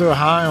that I was so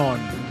high on.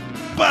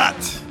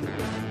 But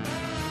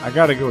I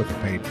got to go with the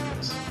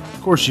Patriots.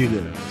 Of course you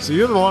do. So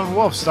you're the lone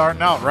wolf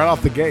starting out right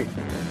off the gate.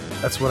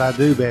 That's what I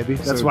do, baby.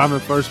 That's why I'm in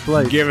first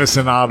place. Give us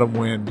an autumn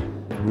wind,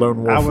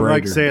 lone wolf I would Raider.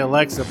 like to say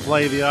Alexa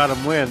play the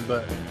autumn wind,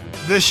 but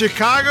the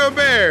Chicago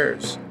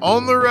Bears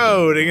on the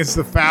road against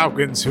the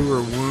Falcons, who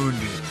are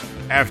wounded.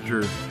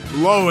 after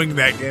blowing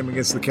that game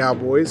against the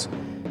Cowboys.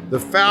 The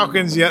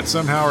Falcons yet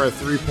somehow are a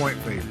 3-point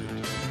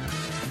favorite.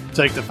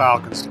 Take the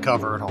Falcons to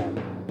cover at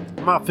home.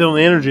 I'm not feeling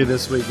the energy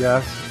this week,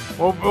 guys.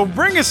 Well,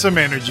 bring us some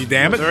energy,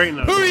 damn it. There ain't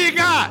no. Who do you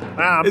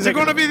got? Is it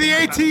going to be the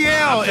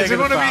ATL? Is it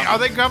going to be? Are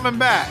they coming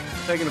back?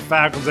 Taking the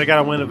Falcons. They got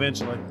to win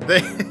eventually.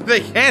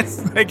 They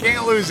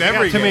can't lose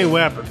every game. Too many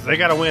weapons. They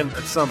got to win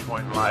at some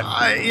point in life.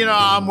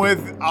 I'm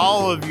with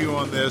all of you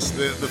on this.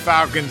 The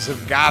Falcons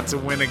have got to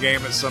win a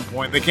game at some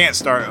point. They can't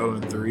start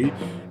 0-3,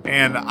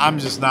 and I'm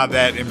just not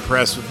that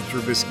impressed with the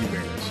Trubisky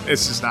Bears.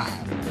 It's just not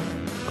happening.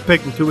 I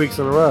picked them 2 weeks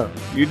in a row.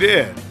 You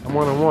did. I'm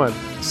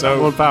 1-1. So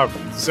I'm 1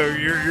 Falcons. So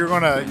you're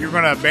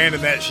gonna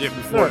abandon that shit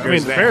before it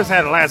goes down. The Bears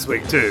had it last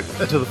week too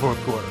until the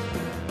fourth quarter.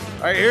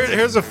 All right,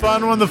 here's a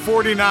fun one. The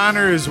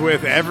 49ers,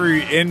 with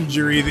every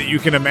injury that you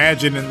can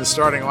imagine in the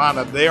starting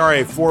lineup, they are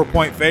a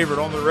 4-point favorite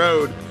on the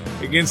road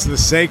against the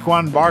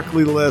Saquon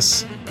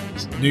Barkley-less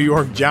New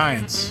York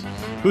Giants.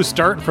 Who's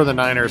starting for the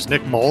Niners?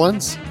 Nick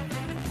Mullins?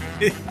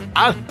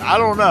 I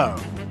don't know.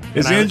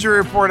 Is the injury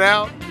report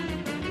out?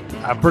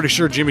 I'm pretty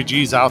sure Jimmy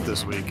G's out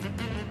this week.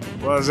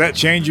 Well, does that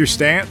change your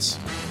stance?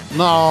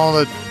 No,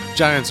 the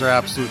Giants are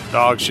absolute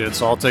dog shit,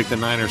 so I'll take the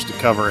Niners to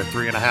cover at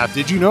 3.5.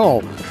 Did you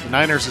know the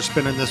Niners are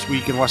spending this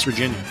week in West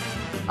Virginia?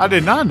 I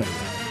did not know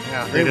that.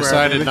 Yeah, they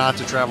decided not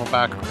to travel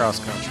back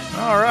across country.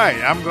 All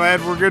right, I'm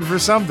glad we're good for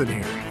something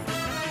here.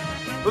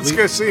 Let's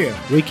go see him.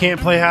 We can't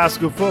play high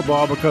school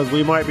football because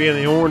we might be in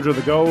the orange or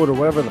the gold or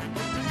whatever the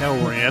hell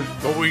we're in.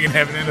 But we can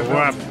have an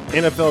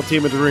NFL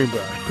team at the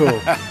Greenbrier. Cool.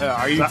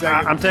 Are you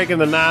I'm taking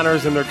the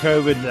Niners and their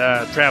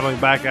COVID traveling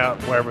back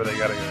out wherever they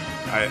got to go.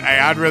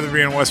 I'd rather be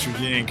in West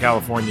Virginia and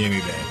California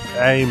any day.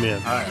 Amen.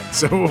 All right,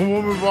 so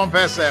we'll move on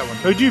past that one.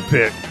 Who'd you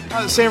pick?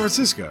 San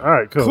Francisco. All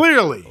right, cool.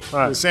 Clearly,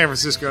 right. the San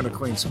Francisco in a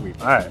clean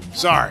sweep. All right.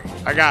 Sorry,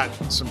 I got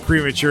some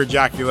premature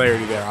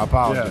jocularity there. I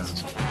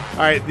apologize. Yes. All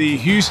right, the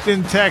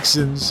Houston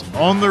Texans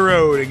on the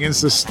road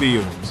against the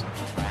Steelers.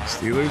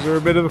 Steelers are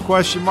a bit of a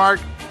question mark.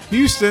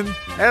 Houston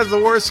has the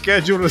worst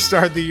schedule to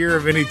start the year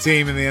of any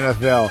team in the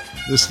NFL.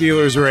 The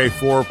Steelers are a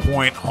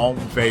 4-point home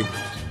favorite.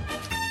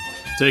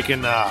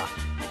 Taking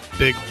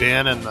Big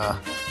Ben and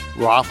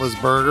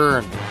Roethlisberger,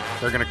 and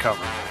they're going to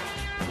cover.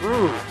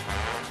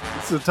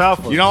 It's a tough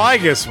one. You don't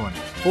like this one.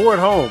 4 at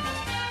home.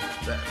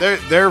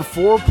 They're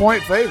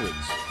 4-point favorites.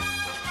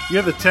 You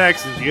have the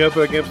Texans. You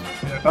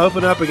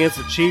open up against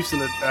the Chiefs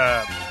and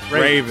the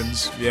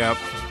Ravens. Yep.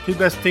 2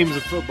 best teams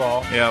in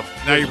football. Yep.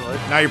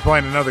 Now you're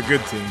playing another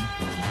good team.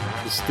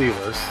 The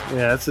Steelers.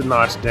 Yeah, that's a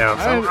notch down.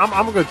 So I'm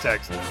going to go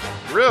Texans.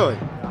 Really?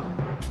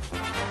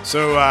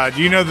 So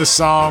do you know the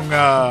song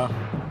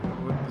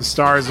The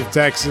Stars of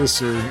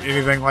Texas or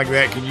anything like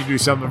that? Can you do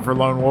something for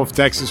Lone Wolf,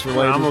 Texas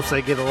related? Well, I'm going to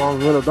say get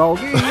along, little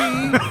doggy.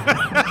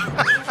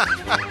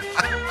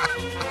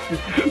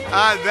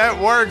 That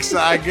works,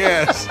 I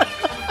guess.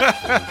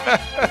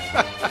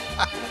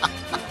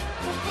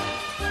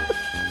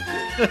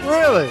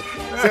 Really?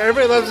 So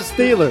everybody loves the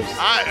Steelers.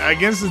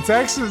 Against the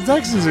Texans? The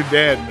Texans are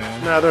dead,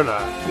 man. No, they're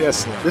not.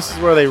 Yes, they are. This is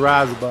where they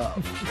rise above.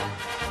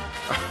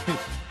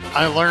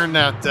 I learned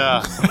that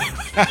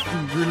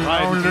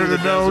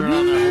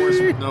horse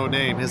with no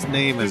name. His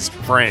name is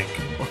Frank.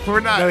 We're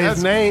not. No,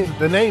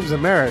 the name's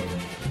American.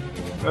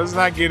 Let's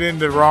not get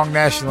into wrong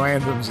national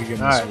anthems again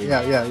this week.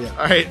 Yeah.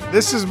 All right,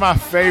 this is my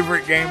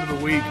favorite game of the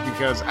week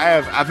because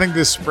I think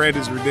this spread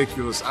is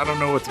ridiculous. I don't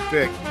know what to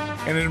pick.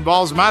 And it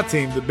involves my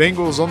team, the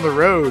Bengals, on the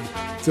road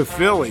to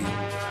Philly.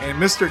 And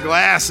Mr.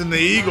 Glass and the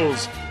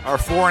Eagles are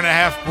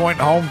 4.5-point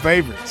home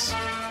favorites.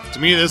 To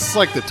me, this is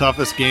like the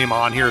toughest game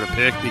on here to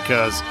pick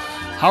because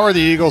how are the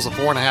Eagles a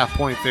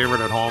 4.5-point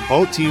favorite at home?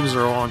 Both teams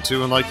are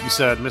 0-2, and like you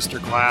said,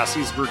 Mr. Glass,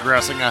 he's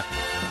regressing. I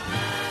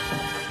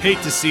hate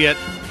to see it.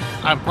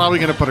 I'm probably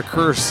going to put a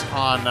curse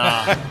on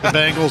the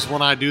Bengals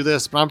when I do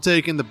this, but I'm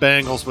taking the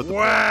Bengals with the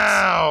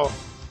Wow.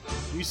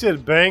 You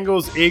said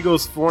Bengals,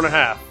 Eagles,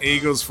 4.5.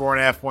 Eagles,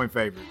 4.5-point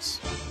favorites.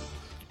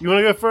 You want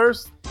to go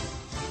first?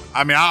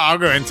 I mean, I'll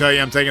go ahead and tell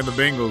you I'm taking the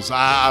Bengals.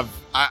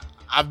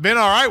 I've been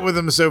all right with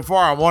them so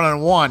far. I'm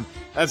 1-1.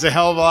 That's a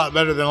hell of a lot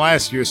better than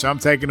last year, so I'm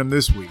taking them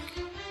this week.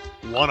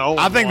 1-0.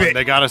 I think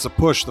they got us a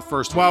push the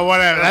first Well,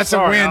 whatever. That's a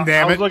win, damn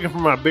it. I was looking for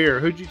my beer.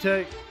 Who'd you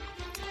take?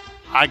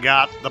 I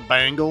got the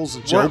Bengals.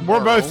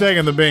 We're both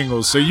taking the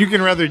Bengals, so you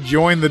can rather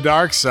join the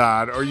dark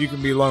side or you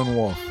can be Lone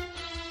Wolf.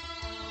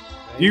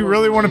 Do you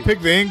really want to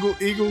pick the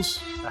Eagles?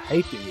 I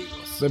hate the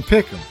Eagles. Then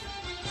pick them.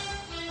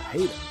 I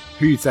hate them.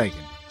 Who you taking?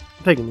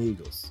 I'm taking the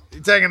Eagles.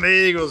 You're taking the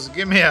Eagles.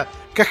 Give me a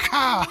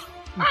caca.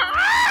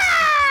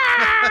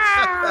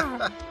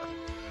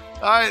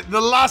 All right,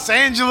 the Los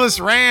Angeles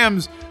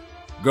Rams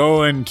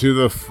go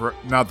into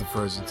not the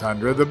frozen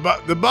tundra,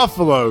 the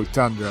Buffalo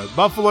tundra.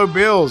 Buffalo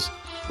Bills,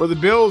 where the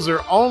Bills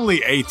are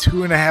only a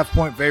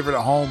 2.5-point favorite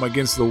at home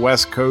against the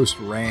West Coast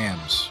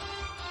Rams.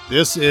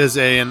 This is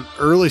an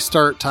early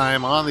start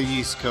time on the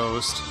East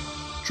Coast.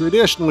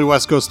 Traditionally,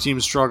 West Coast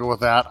teams struggle with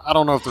that. I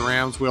don't know if the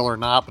Rams will or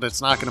not, but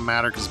it's not going to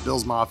matter because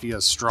Bills Mafia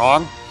is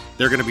strong.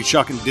 They're going to be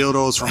chucking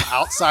dildos from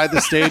outside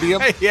the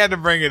stadium. He had to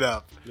bring it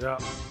up. Yeah.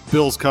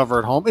 Bills cover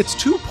at home. It's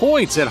 2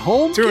 points at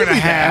home.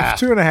 2.5.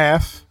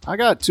 2.5. I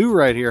got 2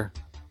 right here.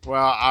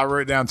 Well, I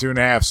wrote down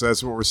 2.5, so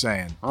that's what we're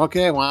saying.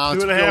 Okay, well,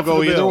 it's 2.5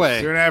 go either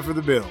way. 2.5 for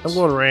the Bills. I'm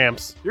going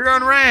Rams. You're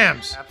going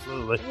Rams.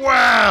 Absolutely.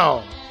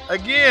 Wow.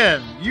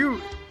 Again,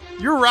 you're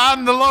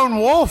riding the lone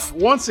wolf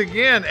once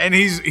again, and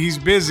he's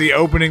busy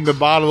opening the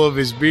bottle of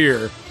his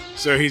beer,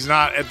 so he's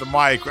not at the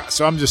mic.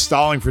 So I'm just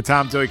stalling for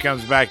time until he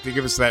comes back to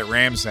give us that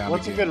Ram sound.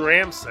 What's again. a good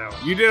Ram sound?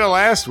 You did it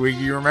last week.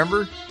 Do you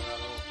remember?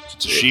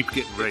 It's a sheep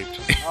getting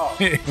raped. Oh.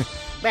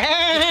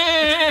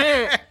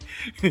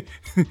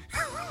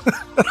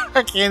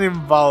 I can't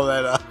even follow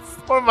that up.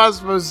 What am I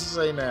supposed to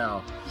say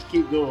now? Just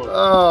keep going.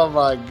 Oh,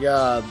 my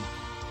God.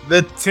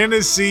 The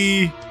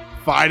Tennessee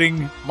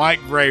Fighting Mike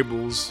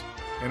Vrabels,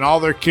 in all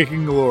their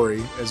kicking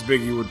glory, as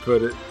Biggie would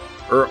put it,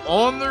 are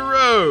on the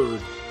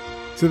road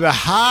to the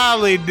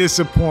highly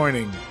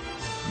disappointing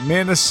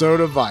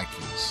Minnesota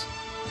Vikings.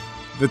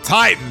 The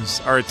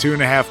Titans are a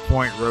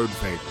 2.5-point road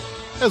favorite.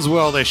 As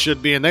well they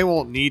should be, and they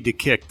won't need to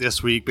kick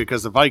this week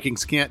because the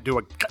Vikings can't do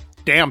a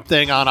damn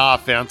thing on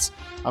offense.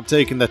 I'm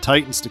taking the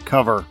Titans to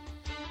cover.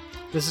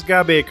 This has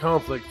got to be a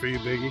conflict for you,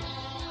 Biggie.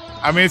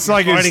 I mean, it's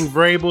like fighting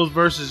Vrabels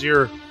versus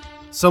your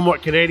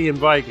somewhat Canadian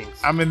Vikings.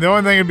 I mean, the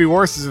only thing that'd be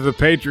worse is if the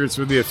Patriots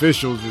were the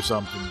officials or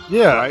something.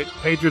 Yeah, right?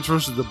 Patriots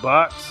versus the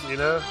Bucks, in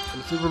the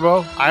Super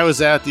Bowl. I was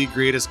at the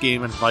greatest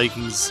game in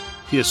Vikings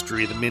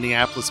history, the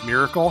Minneapolis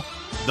Miracle.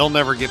 They'll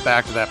never get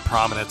back to that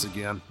prominence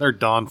again. They're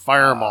done.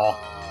 Fire them all.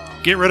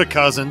 Get rid of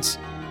Cousins.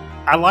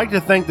 I like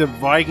to think the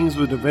Vikings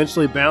would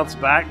eventually bounce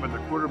back, but the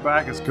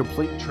quarterback is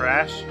complete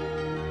trash.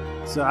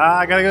 So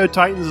I got to go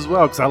Titans as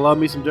well because I love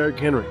me some Derrick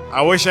Henry.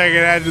 I wish I could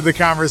add to the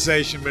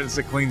conversation, but it's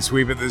a clean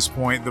sweep at this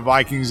point. The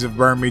Vikings have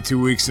burned me 2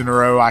 weeks in a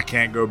row. I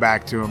can't go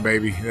back to them,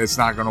 baby. It's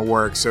not going to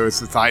work. So it's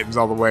the Titans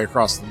all the way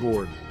across the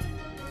board.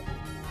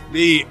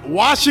 The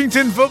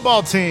Washington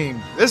football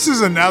team. This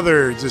is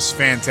another just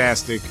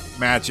fantastic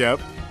matchup.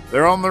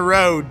 They're on the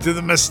road to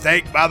the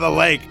mistake by the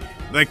lake,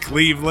 the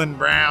Cleveland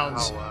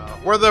Browns,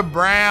 where the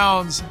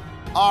Browns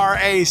are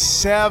a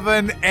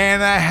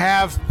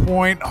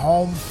 7.5-point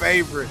home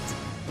favorite.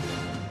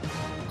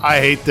 I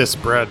hate this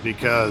spread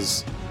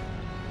because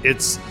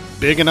it's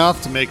big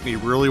enough to make me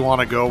really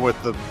want to go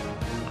with the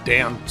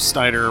Dan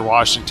Snyder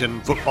Washington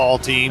football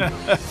team.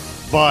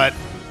 But,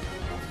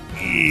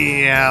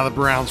 yeah, the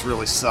Browns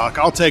really suck.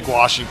 I'll take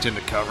Washington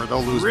to cover.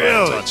 They'll lose by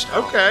a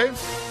touchdown. Okay.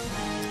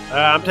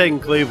 I'm taking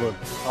Cleveland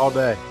all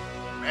day.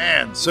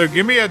 Man, so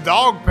give me a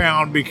dog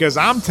pound because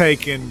I'm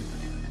taking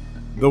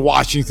the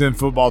Washington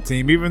football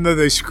team, even though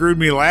they screwed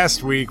me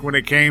last week when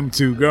it came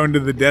to going to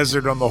the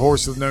desert on the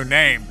horse with no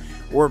name.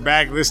 We're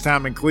back this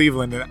time in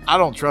Cleveland, and I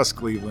don't trust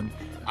Cleveland.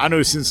 I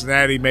know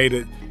Cincinnati made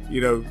it,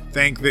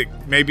 think that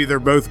maybe they're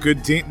both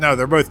good teams. No,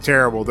 they're both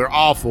terrible. They're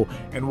awful,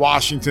 and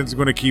Washington's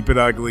going to keep it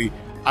ugly.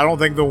 I don't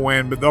think they'll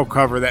win, but they'll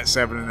cover that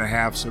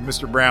 7.5. So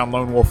Mr. Brown,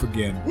 lone wolf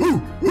again. Woo,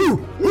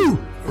 woo, woo,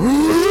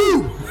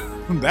 woo.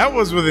 That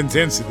was with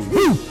intensity.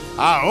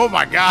 Oh,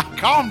 my God.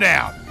 Calm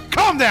down.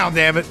 Calm down,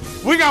 damn it.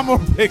 We got more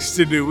picks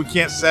to do. We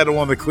can't settle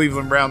on the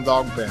Cleveland Brown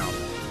dog pound.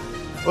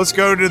 Let's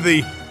go to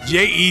the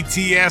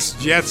Jets,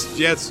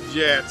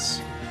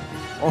 Jets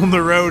on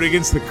the road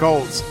against the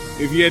Colts.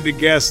 If you had to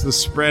guess the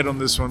spread on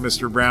this one,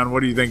 Mr. Brown,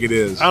 what do you think it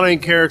is? I don't even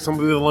care if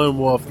somebody be the lone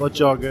wolf. Let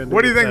y'all go.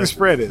 What do you think the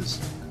spread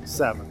is?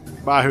 7.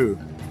 By who?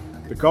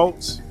 The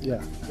Colts?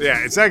 Yeah.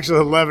 Yeah, it's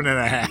actually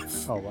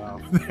 11.5. Oh, wow.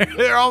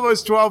 They're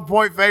almost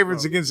 12-point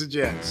favorites against the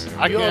Jets.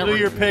 You'll do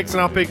your picks,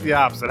 and I'll pick the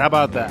opposite. How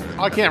about that?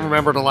 I can't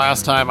remember the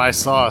last time I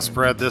saw a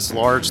spread this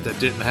large that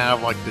didn't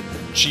have, like, the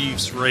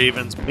Chiefs,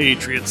 Ravens,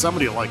 Patriots,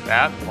 somebody like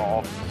that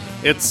involved.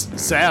 It's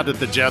sad that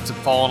the Jets have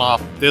fallen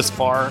off this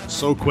far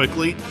so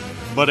quickly,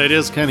 but it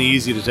is kind of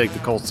easy to take the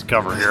Colts to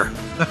cover here.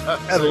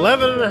 At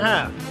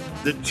 11.5.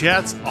 The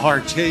Jets are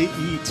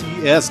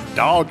Jets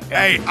dog.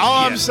 Hey,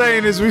 all I'm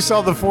saying is we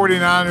saw the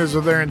 49ers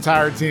with their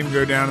entire team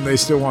go down, and they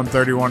still won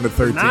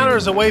 31-13.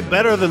 Niners are way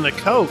better than the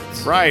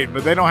Colts. Right,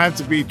 but they don't have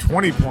to be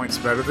 20 points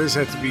better. They just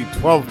have to be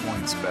 12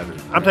 points better.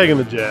 I'm taking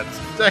the Jets.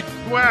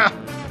 Wow.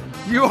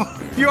 You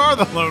are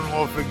the lone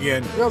wolf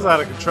again. Feels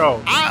out of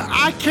control.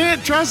 I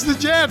can't trust the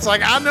Jets.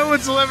 Like, I know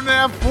it's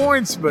 11.5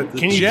 points, but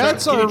the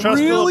Jets are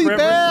really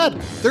bad.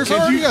 There's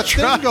already a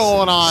thing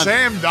going on.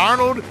 Sam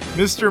Darnold,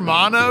 Mr.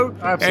 Mono,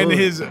 Absolutely.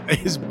 and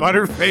his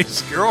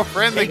butterface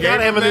girlfriend. He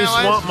got him a new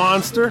swamp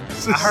monster.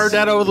 I heard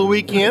that over the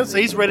weekend, so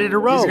he's ready to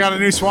roll. He's got a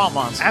new swamp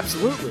monster.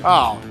 Absolutely.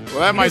 Oh, well,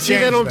 that might change. See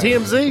that on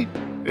things.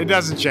 TMZ? It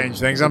doesn't change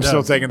things. I'm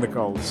still taking the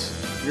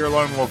Colts. You're a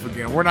lone wolf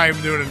again. We're not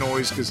even doing a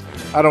noise because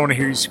I don't want to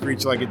hear you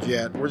screech like a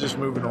jet. We're just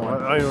moving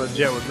on. I don't want a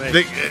jet with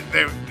me.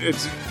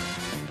 It's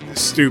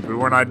stupid.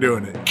 We're not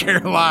doing it.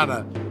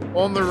 Carolina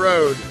on the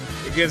road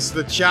against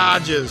the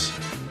Chargers,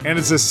 and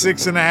it's a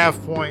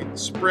 6.5-point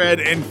spread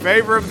in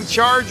favor of the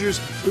Chargers,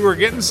 who are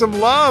getting some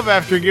love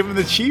after giving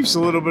the Chiefs a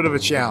little bit of a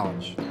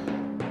challenge.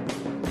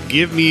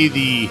 Give me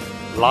the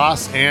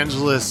Los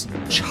Angeles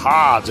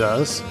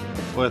Chargers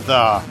with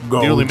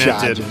newly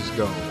minted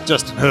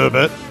Justin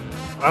Herbert.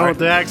 I don't know what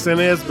the accent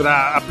is, but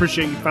I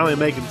appreciate you finally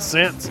making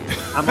sense.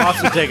 I'm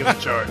also taking the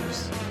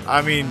Chargers.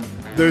 I mean,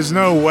 there's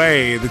no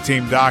way the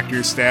team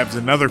doctor stabs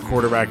another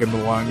quarterback in the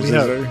lungs, is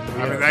there?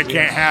 I mean, that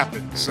can't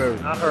happen. So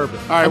not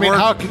Herbert. All right, I mean,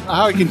 how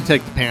can you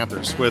take the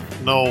Panthers with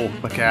no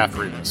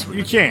McCaffrey this week?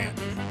 You can't.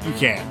 You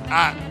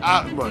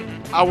can't. Look,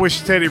 I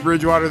wish Teddy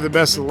Bridgewater the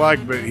best of luck,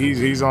 but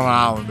he's on an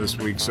island this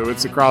week, so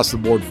it's across the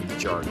board for the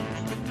Chargers.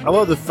 I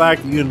love the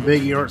fact that you and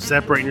Biggie aren't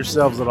separating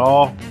yourselves at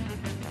all.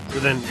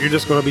 But then you're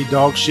just going to be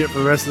dog shit for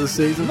the rest of the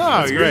season? No,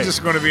 That's you're great.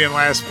 just going to be in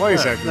last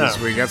place after this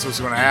week. That's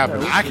what's going to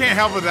happen. I can't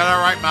help it that I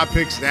write my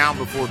picks down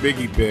before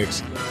Biggie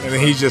picks, and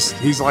then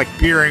he's like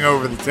peering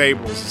over the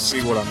tables to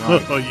see what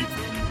I'm writing.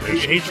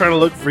 He's trying to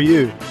look for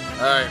you.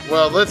 All right,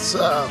 well, let's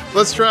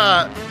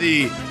try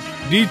the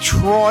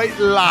Detroit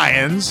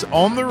Lions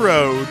on the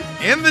road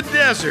in the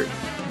desert.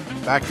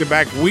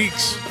 Back-to-back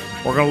weeks.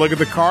 We're going to look at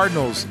the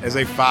Cardinals as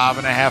a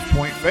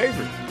 5.5-point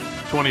favorite.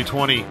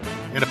 2020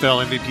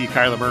 NFL MVP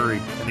Kyler Murray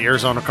and the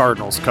Arizona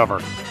Cardinals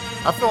cover.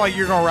 I feel like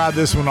you're going to ride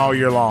this one all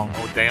year long.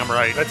 Oh, damn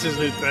right. That's his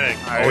new thing.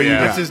 Oh, yeah.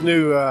 That's his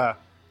new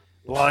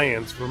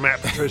Lions for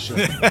Matt Patricia.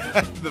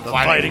 the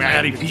Fighting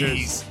Matty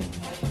Peas.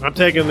 I'm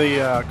taking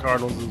the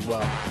Cardinals as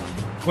well.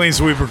 Clean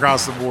sweep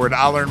across the board.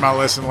 I learned my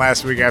lesson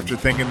last week after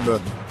thinking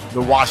the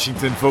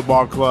Washington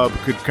Football Club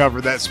could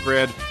cover that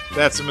spread.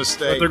 That's a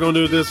mistake. What they're going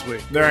to do this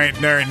week? There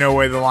ain't no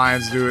way the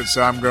Lions do it,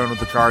 so I'm going with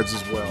the Cards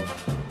as well.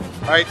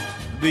 All right,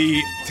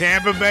 the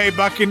Tampa Bay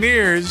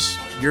Buccaneers,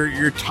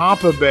 your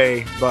Tampa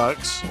Bay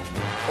Bucks,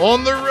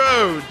 on the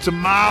road to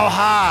Mile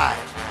High,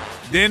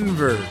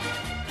 Denver,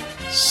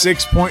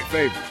 6-point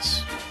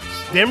favorites.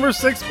 Denver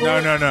 6 points?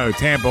 No.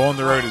 Tampa on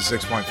the road is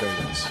 6-point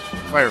favorites.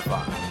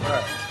 Clarify. All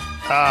right.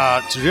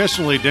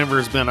 Traditionally,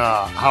 Denver's been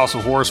a house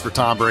of horrors for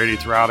Tom Brady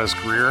throughout his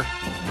career.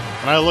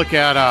 When I look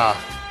at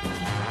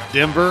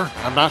Denver,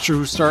 I'm not sure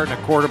who's starting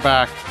at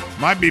quarterback.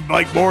 Might be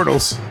Blake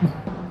Bortles.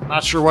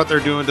 Not sure what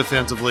they're doing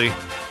defensively.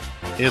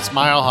 It's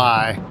Mile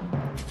High.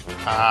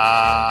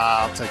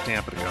 I'll take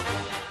Tampa to cover.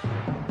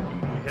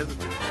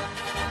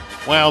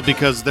 Well,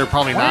 because they're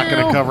probably not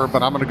going to cover,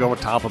 but I'm going to go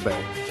with Tampa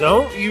Bay.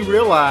 Don't you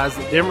realize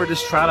that Denver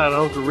just tried out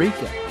Uncle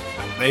Rico?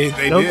 They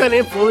Don't did. that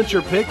influence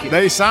your picking?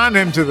 They signed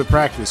him to the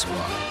practice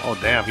squad. Oh,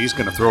 damn. He's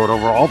going to throw it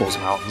over all those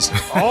mountains.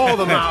 All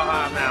the Mile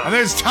High And mountains.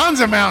 there's tons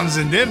of mountains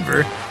in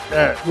Denver.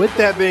 With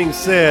that being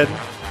said,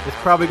 it's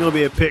probably going to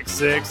be a pick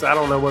six. I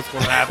don't know what's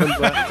going to happen,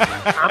 but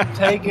I'm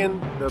taking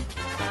the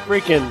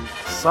freaking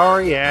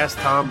sorry-ass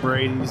Tom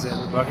Brady's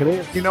and the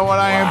Buccaneers. You know what?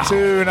 I am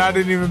too, and I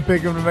didn't even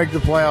pick them to make the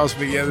playoffs,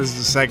 but yeah, this is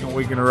the second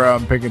week in a row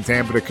I'm picking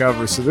Tampa to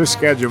cover, so their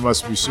schedule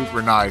must be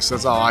super nice.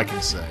 That's all I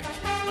can say.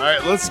 All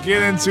right, let's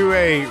get into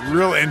a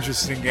real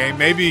interesting game.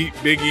 Maybe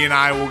Biggie and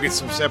I will get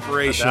some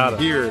separation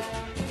here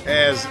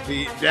as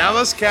the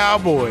Dallas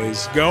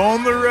Cowboys go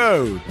on the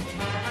road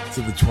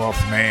to the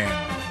 12th man,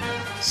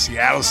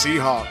 Seattle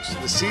Seahawks.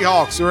 The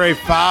Seahawks are a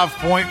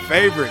 5-point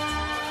favorite.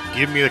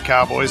 Give me the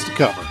Cowboys to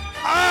cover.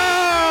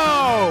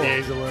 Oh! Yeah,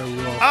 he's a lone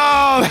wolf.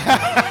 Oh,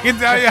 I can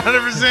tell you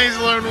 100% he's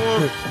a lone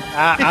wolf.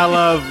 I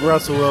love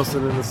Russell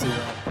Wilson in the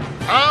Seahawks.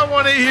 I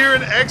want to hear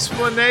an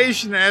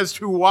explanation as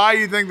to why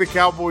you think the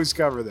Cowboys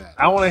cover that.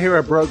 I want to hear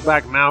a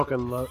Brokeback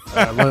Mountain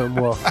lone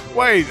wolf.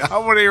 Wait, I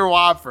want to hear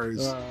why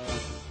first.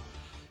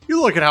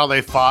 You look at how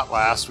they fought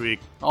last week.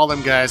 All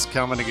them guys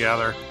coming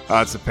together.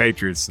 It's a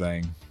Patriots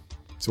thing.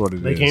 That's what it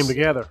is. They came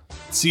together.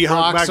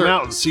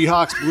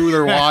 Seahawks blew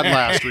their wad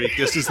last week.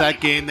 This is that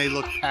game they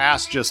look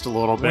past just a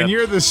little bit. When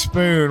you're the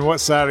spoon, what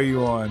side are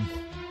you on?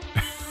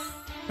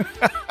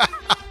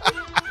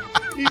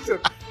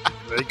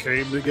 They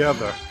came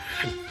together.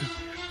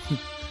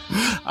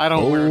 I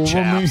don't wear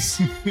chaps.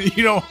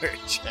 You don't wear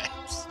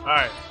chaps. All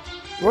right.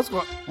 What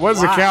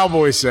does the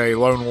Cowboys say,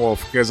 Lone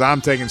Wolf? Because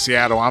I'm taking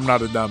Seattle. I'm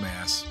not a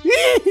dumbass.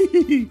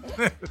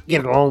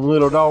 Get on,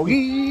 little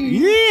doggy.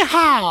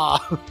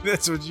 Yeehaw!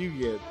 That's what you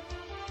get.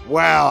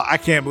 Wow, I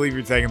can't believe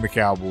you're taking the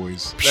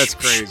Cowboys. That's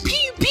crazy.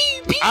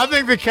 I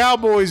think the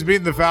Cowboys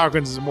beating the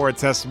Falcons is more a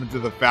testament to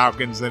the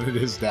Falcons than it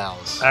is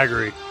Dallas. I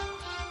agree.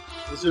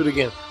 Let's do it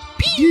again.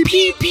 Is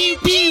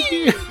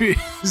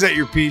that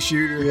your pea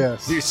shooter?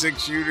 Yes. Your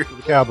 6-shooter?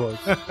 The Cowboys.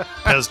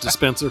 Pez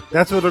dispenser.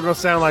 That's what they're going to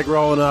sound like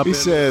rolling up He in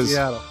says,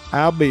 Seattle.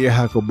 I'll be a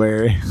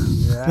Huckleberry.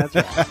 Yeah, that's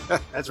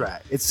right. That's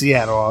right. It's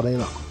Seattle all day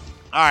long.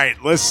 All right,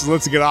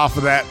 let's get off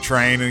of that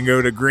train and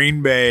go to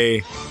Green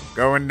Bay,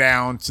 going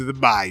down to the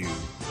Bayou,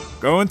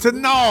 going to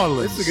New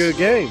Orleans. It's a good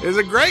game. It's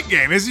a great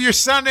game. This is your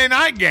Sunday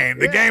night game,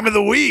 the game of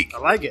the week. I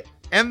like it.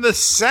 And the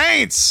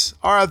Saints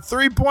are a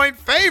 3-point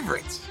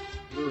favorite.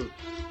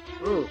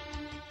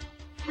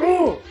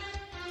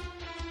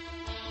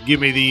 Give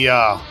me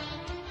the,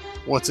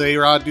 what's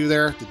A-Rod do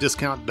there? The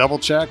discount double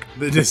check?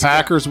 The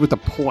Packers with the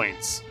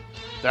points.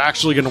 They're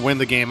actually going to win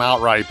the game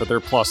outright, but they're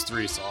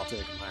 +3, so I'll take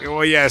them there.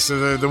 Well, yeah,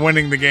 so they're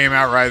winning the game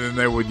outright, then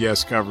they would,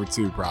 cover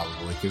 2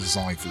 probably, because it's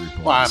only 3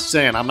 points. Well, I'm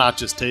saying I'm not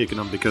just taking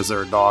them because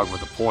they're a dog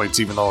with the points,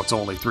 even though it's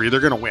only 3. They're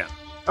going to win.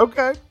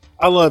 Okay.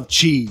 I love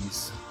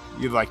cheese.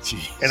 You like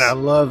cheese. And I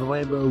love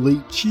Rainbow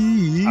Leaf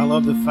cheese. I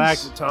love the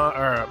fact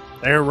that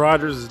Aaron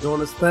Rodgers is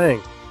doing his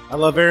thing. I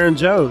love Aaron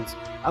Jones.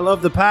 I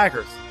love the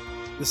Packers.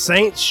 The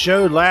Saints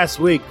showed last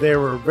week they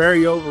were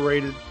very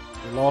overrated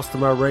and lost to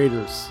my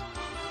Raiders.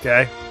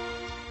 Okay?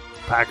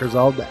 Packers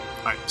all day.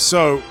 All right,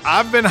 so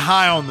I've been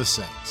high on the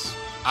Saints.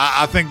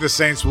 I think the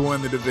Saints will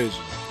win the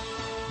division.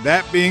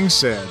 That being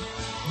said,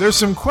 there's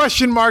some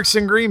question marks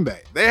in Green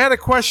Bay. They had a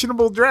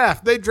questionable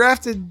draft. They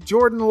drafted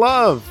Jordan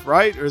Love,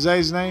 right? Or is that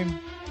his name?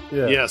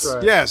 Yeah, Yes.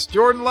 right. Yes,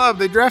 Jordan Love.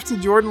 They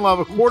drafted Jordan Love,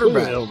 a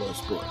quarterback. Elbow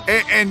split.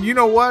 And you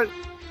know what?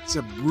 It's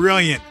a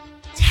brilliant,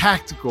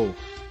 tactical,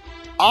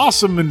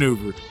 awesome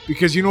maneuver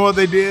because you know what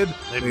they did?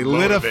 They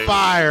lit a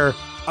fire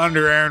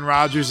under Aaron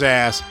Rodgers'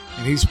 ass,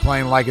 and he's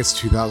playing like it's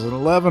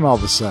 2011 all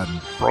of a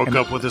sudden. Broke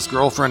up with his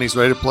girlfriend. He's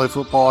ready to play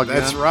football again.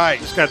 That's right.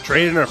 Just got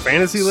traded in our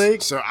fantasy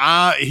league. So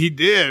he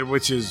did,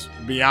 which is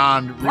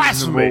beyond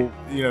Blasphemy. reasonable.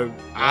 You know,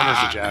 Ron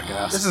is a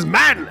jackass. This is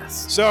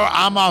madness. So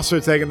I'm also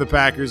taking the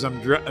Packers.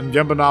 I'm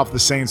jumping off the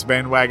Saints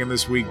bandwagon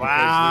this week.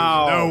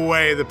 Wow. Because there's no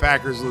way the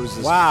Packers lose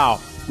this. Wow.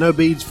 No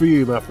beads for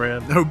you, my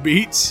friend. No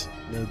beats?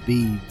 No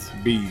beads.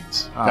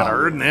 Beads. Got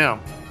hurting him.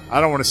 I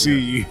don't want to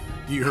see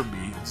your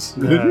beads.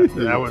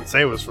 I wouldn't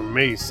say it was from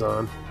me,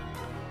 son.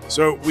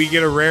 So we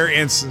get a rare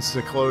instance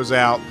to close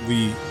out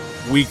the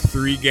Week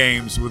 3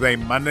 games with a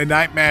Monday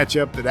night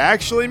matchup that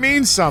actually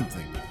means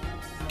something.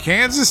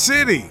 Kansas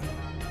City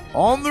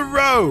on the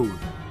road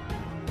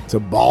to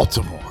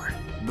Baltimore.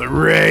 The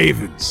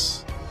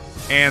Ravens.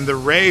 And the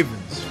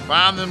Ravens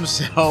find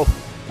themselves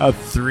a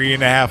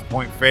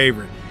 3.5-point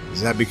favorite.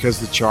 Is that because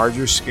the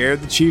Chargers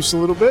scared the Chiefs a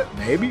little bit?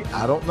 Maybe.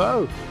 I don't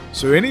know.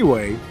 So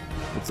anyway,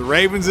 with the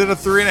Ravens at a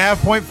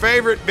 3.5-point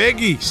favorite,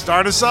 Biggie,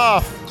 start us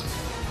off.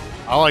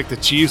 I like the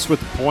Chiefs with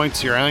the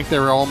points here. I think they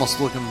were almost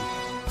looking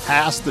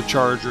past the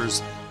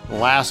Chargers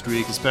last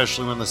week,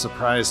 especially when the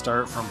surprise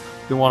start from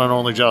the one and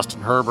only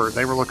Justin Herbert.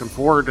 They were looking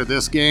forward to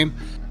this game.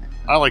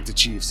 I like the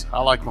Chiefs.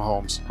 I like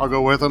Mahomes. I'll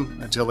go with them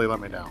until they let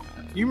me down.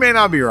 You may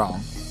not be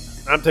wrong.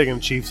 I'm taking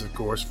the Chiefs, of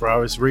course, for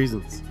obvious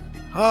reasons.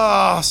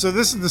 Oh, so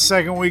this is the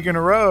second week in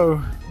a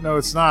row. No,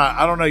 it's not.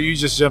 I don't know. You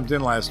just jumped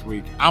in last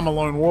week. I'm a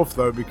lone wolf,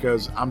 though,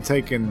 because I'm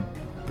taking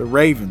the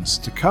Ravens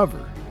to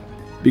cover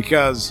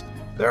because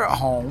they're at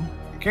home.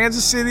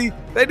 Kansas City,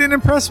 they didn't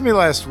impress me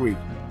last week.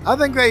 I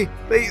think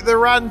they're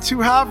riding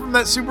too high from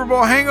that Super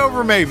Bowl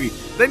hangover, maybe.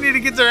 They need to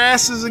get their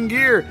asses in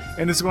gear,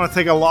 and it's going to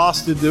take a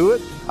loss to do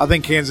it. I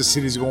think Kansas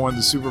City's going to win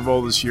the Super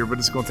Bowl this year, but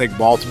it's going to take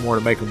Baltimore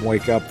to make them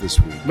wake up this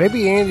week.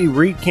 Maybe Andy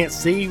Reid can't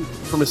see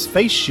from his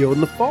face shield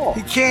in the fall.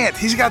 He can't.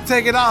 He's got to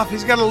take it off.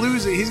 He's got to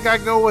lose it. He's got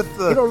to go with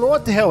the... You don't know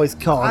what the hell he's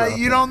calling.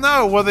 You don't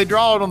know. Well, they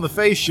draw it on the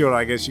face shield,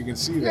 I guess you can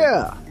see that.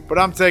 Yeah. But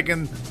I'm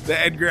taking the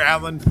Edgar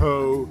Allan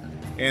Poe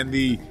and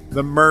the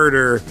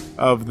murder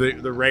of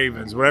the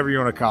Ravens, whatever you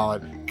want to call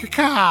it.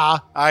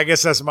 Caca. I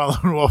guess that's my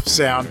lone wolf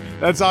sound.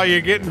 That's all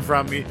you're getting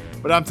from me.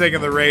 But I'm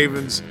taking the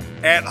Ravens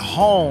at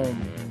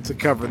home to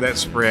cover that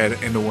spread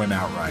and to win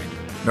outright.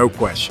 No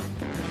question.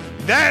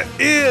 That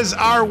is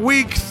our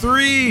Week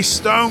 3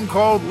 Stone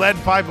Cold Lead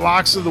Pipe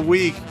Locks of the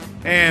Week.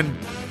 And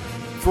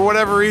for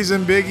whatever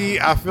reason, Biggie,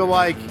 I feel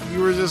like you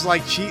were just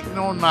like cheating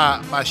on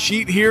my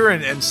sheet here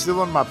and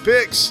stealing my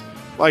picks.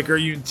 Like, are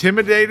you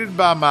intimidated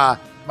by my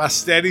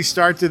steady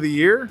start to the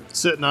year?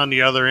 Sitting on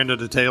the other end of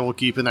the table,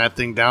 keeping that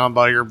thing down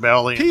by your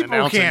belly and People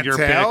announcing can't your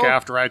tell. pick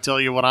after I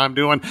tell you what I'm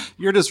doing.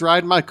 You're just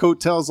riding my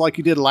coattails like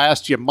you did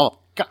last year, motherfucker.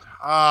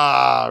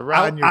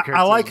 Riding your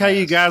I like how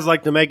you coattails. guys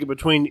like to make it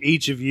between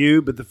each of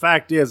you, but the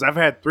fact is, I've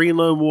had 3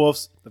 lone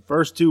wolves the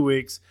first 2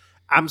 weeks.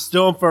 I'm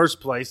still in first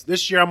place.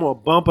 This year, I'm going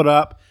to bump it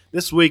up.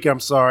 This week,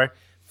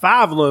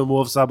 5 lone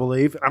wolves, I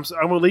believe. I'm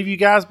going to leave you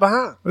guys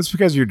behind. That's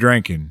because you're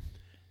drinking.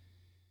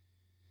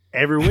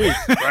 Every week,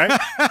 right?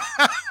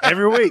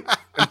 Every week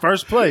in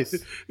first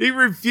place. He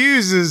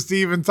refuses to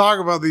even talk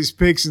about these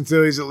picks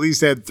until he's at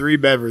least had 3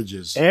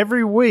 beverages.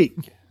 Every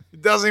week. He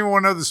doesn't even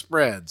want to know the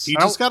spreads. You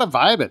just got to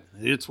vibe it.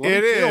 It's what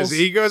It he is. feels.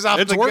 He goes off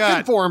It's the working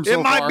gut. for him so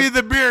It might far. be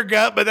the beer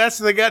gut, but that's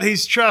the gut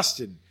he's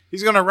trusted.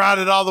 He's going to ride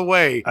it all the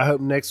way. I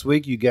hope next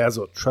week you guys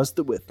will trust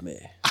it with me.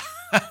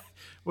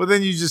 Well,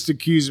 then you just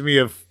accuse me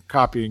of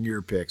copying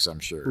your picks, I'm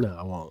sure. No,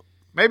 I won't.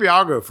 Maybe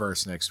I'll go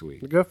first next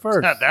week. Go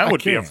first. That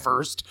would be a can't.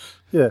 first.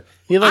 Yeah.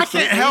 He likes, I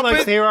can't help he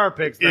likes it. to hear our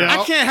picks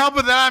now. I can't help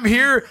it that I'm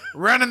here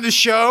running the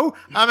show.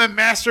 I'm in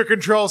Master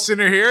Control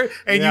Center here,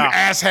 and Yeah. you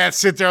asshats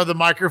sit there with the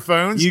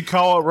microphones. You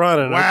call it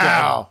running.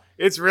 Wow.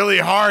 It's really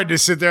hard to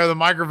sit there with a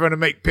microphone and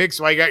make picks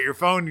while you got your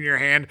phone in your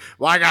hand.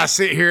 While I got to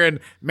sit here and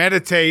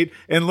meditate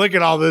and look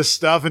at all this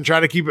stuff and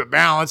try to keep it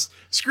balanced.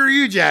 Screw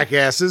you,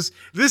 jackasses.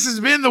 This has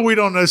been the We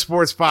Don't Know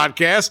Sports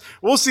podcast.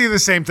 We'll see you the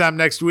same time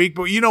next week.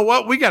 But you know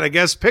what? We got a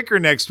guest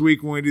picker next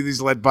week when we do these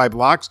lead pipe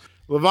locks.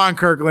 Levon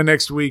Kirkland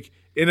next week.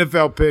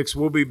 NFL picks.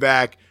 We'll be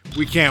back.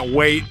 We can't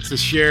wait to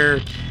share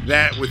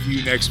that with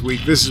you next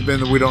week. This has been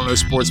the We Don't Know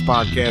Sports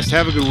podcast.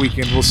 Have a good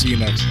weekend. We'll see you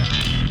next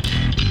time.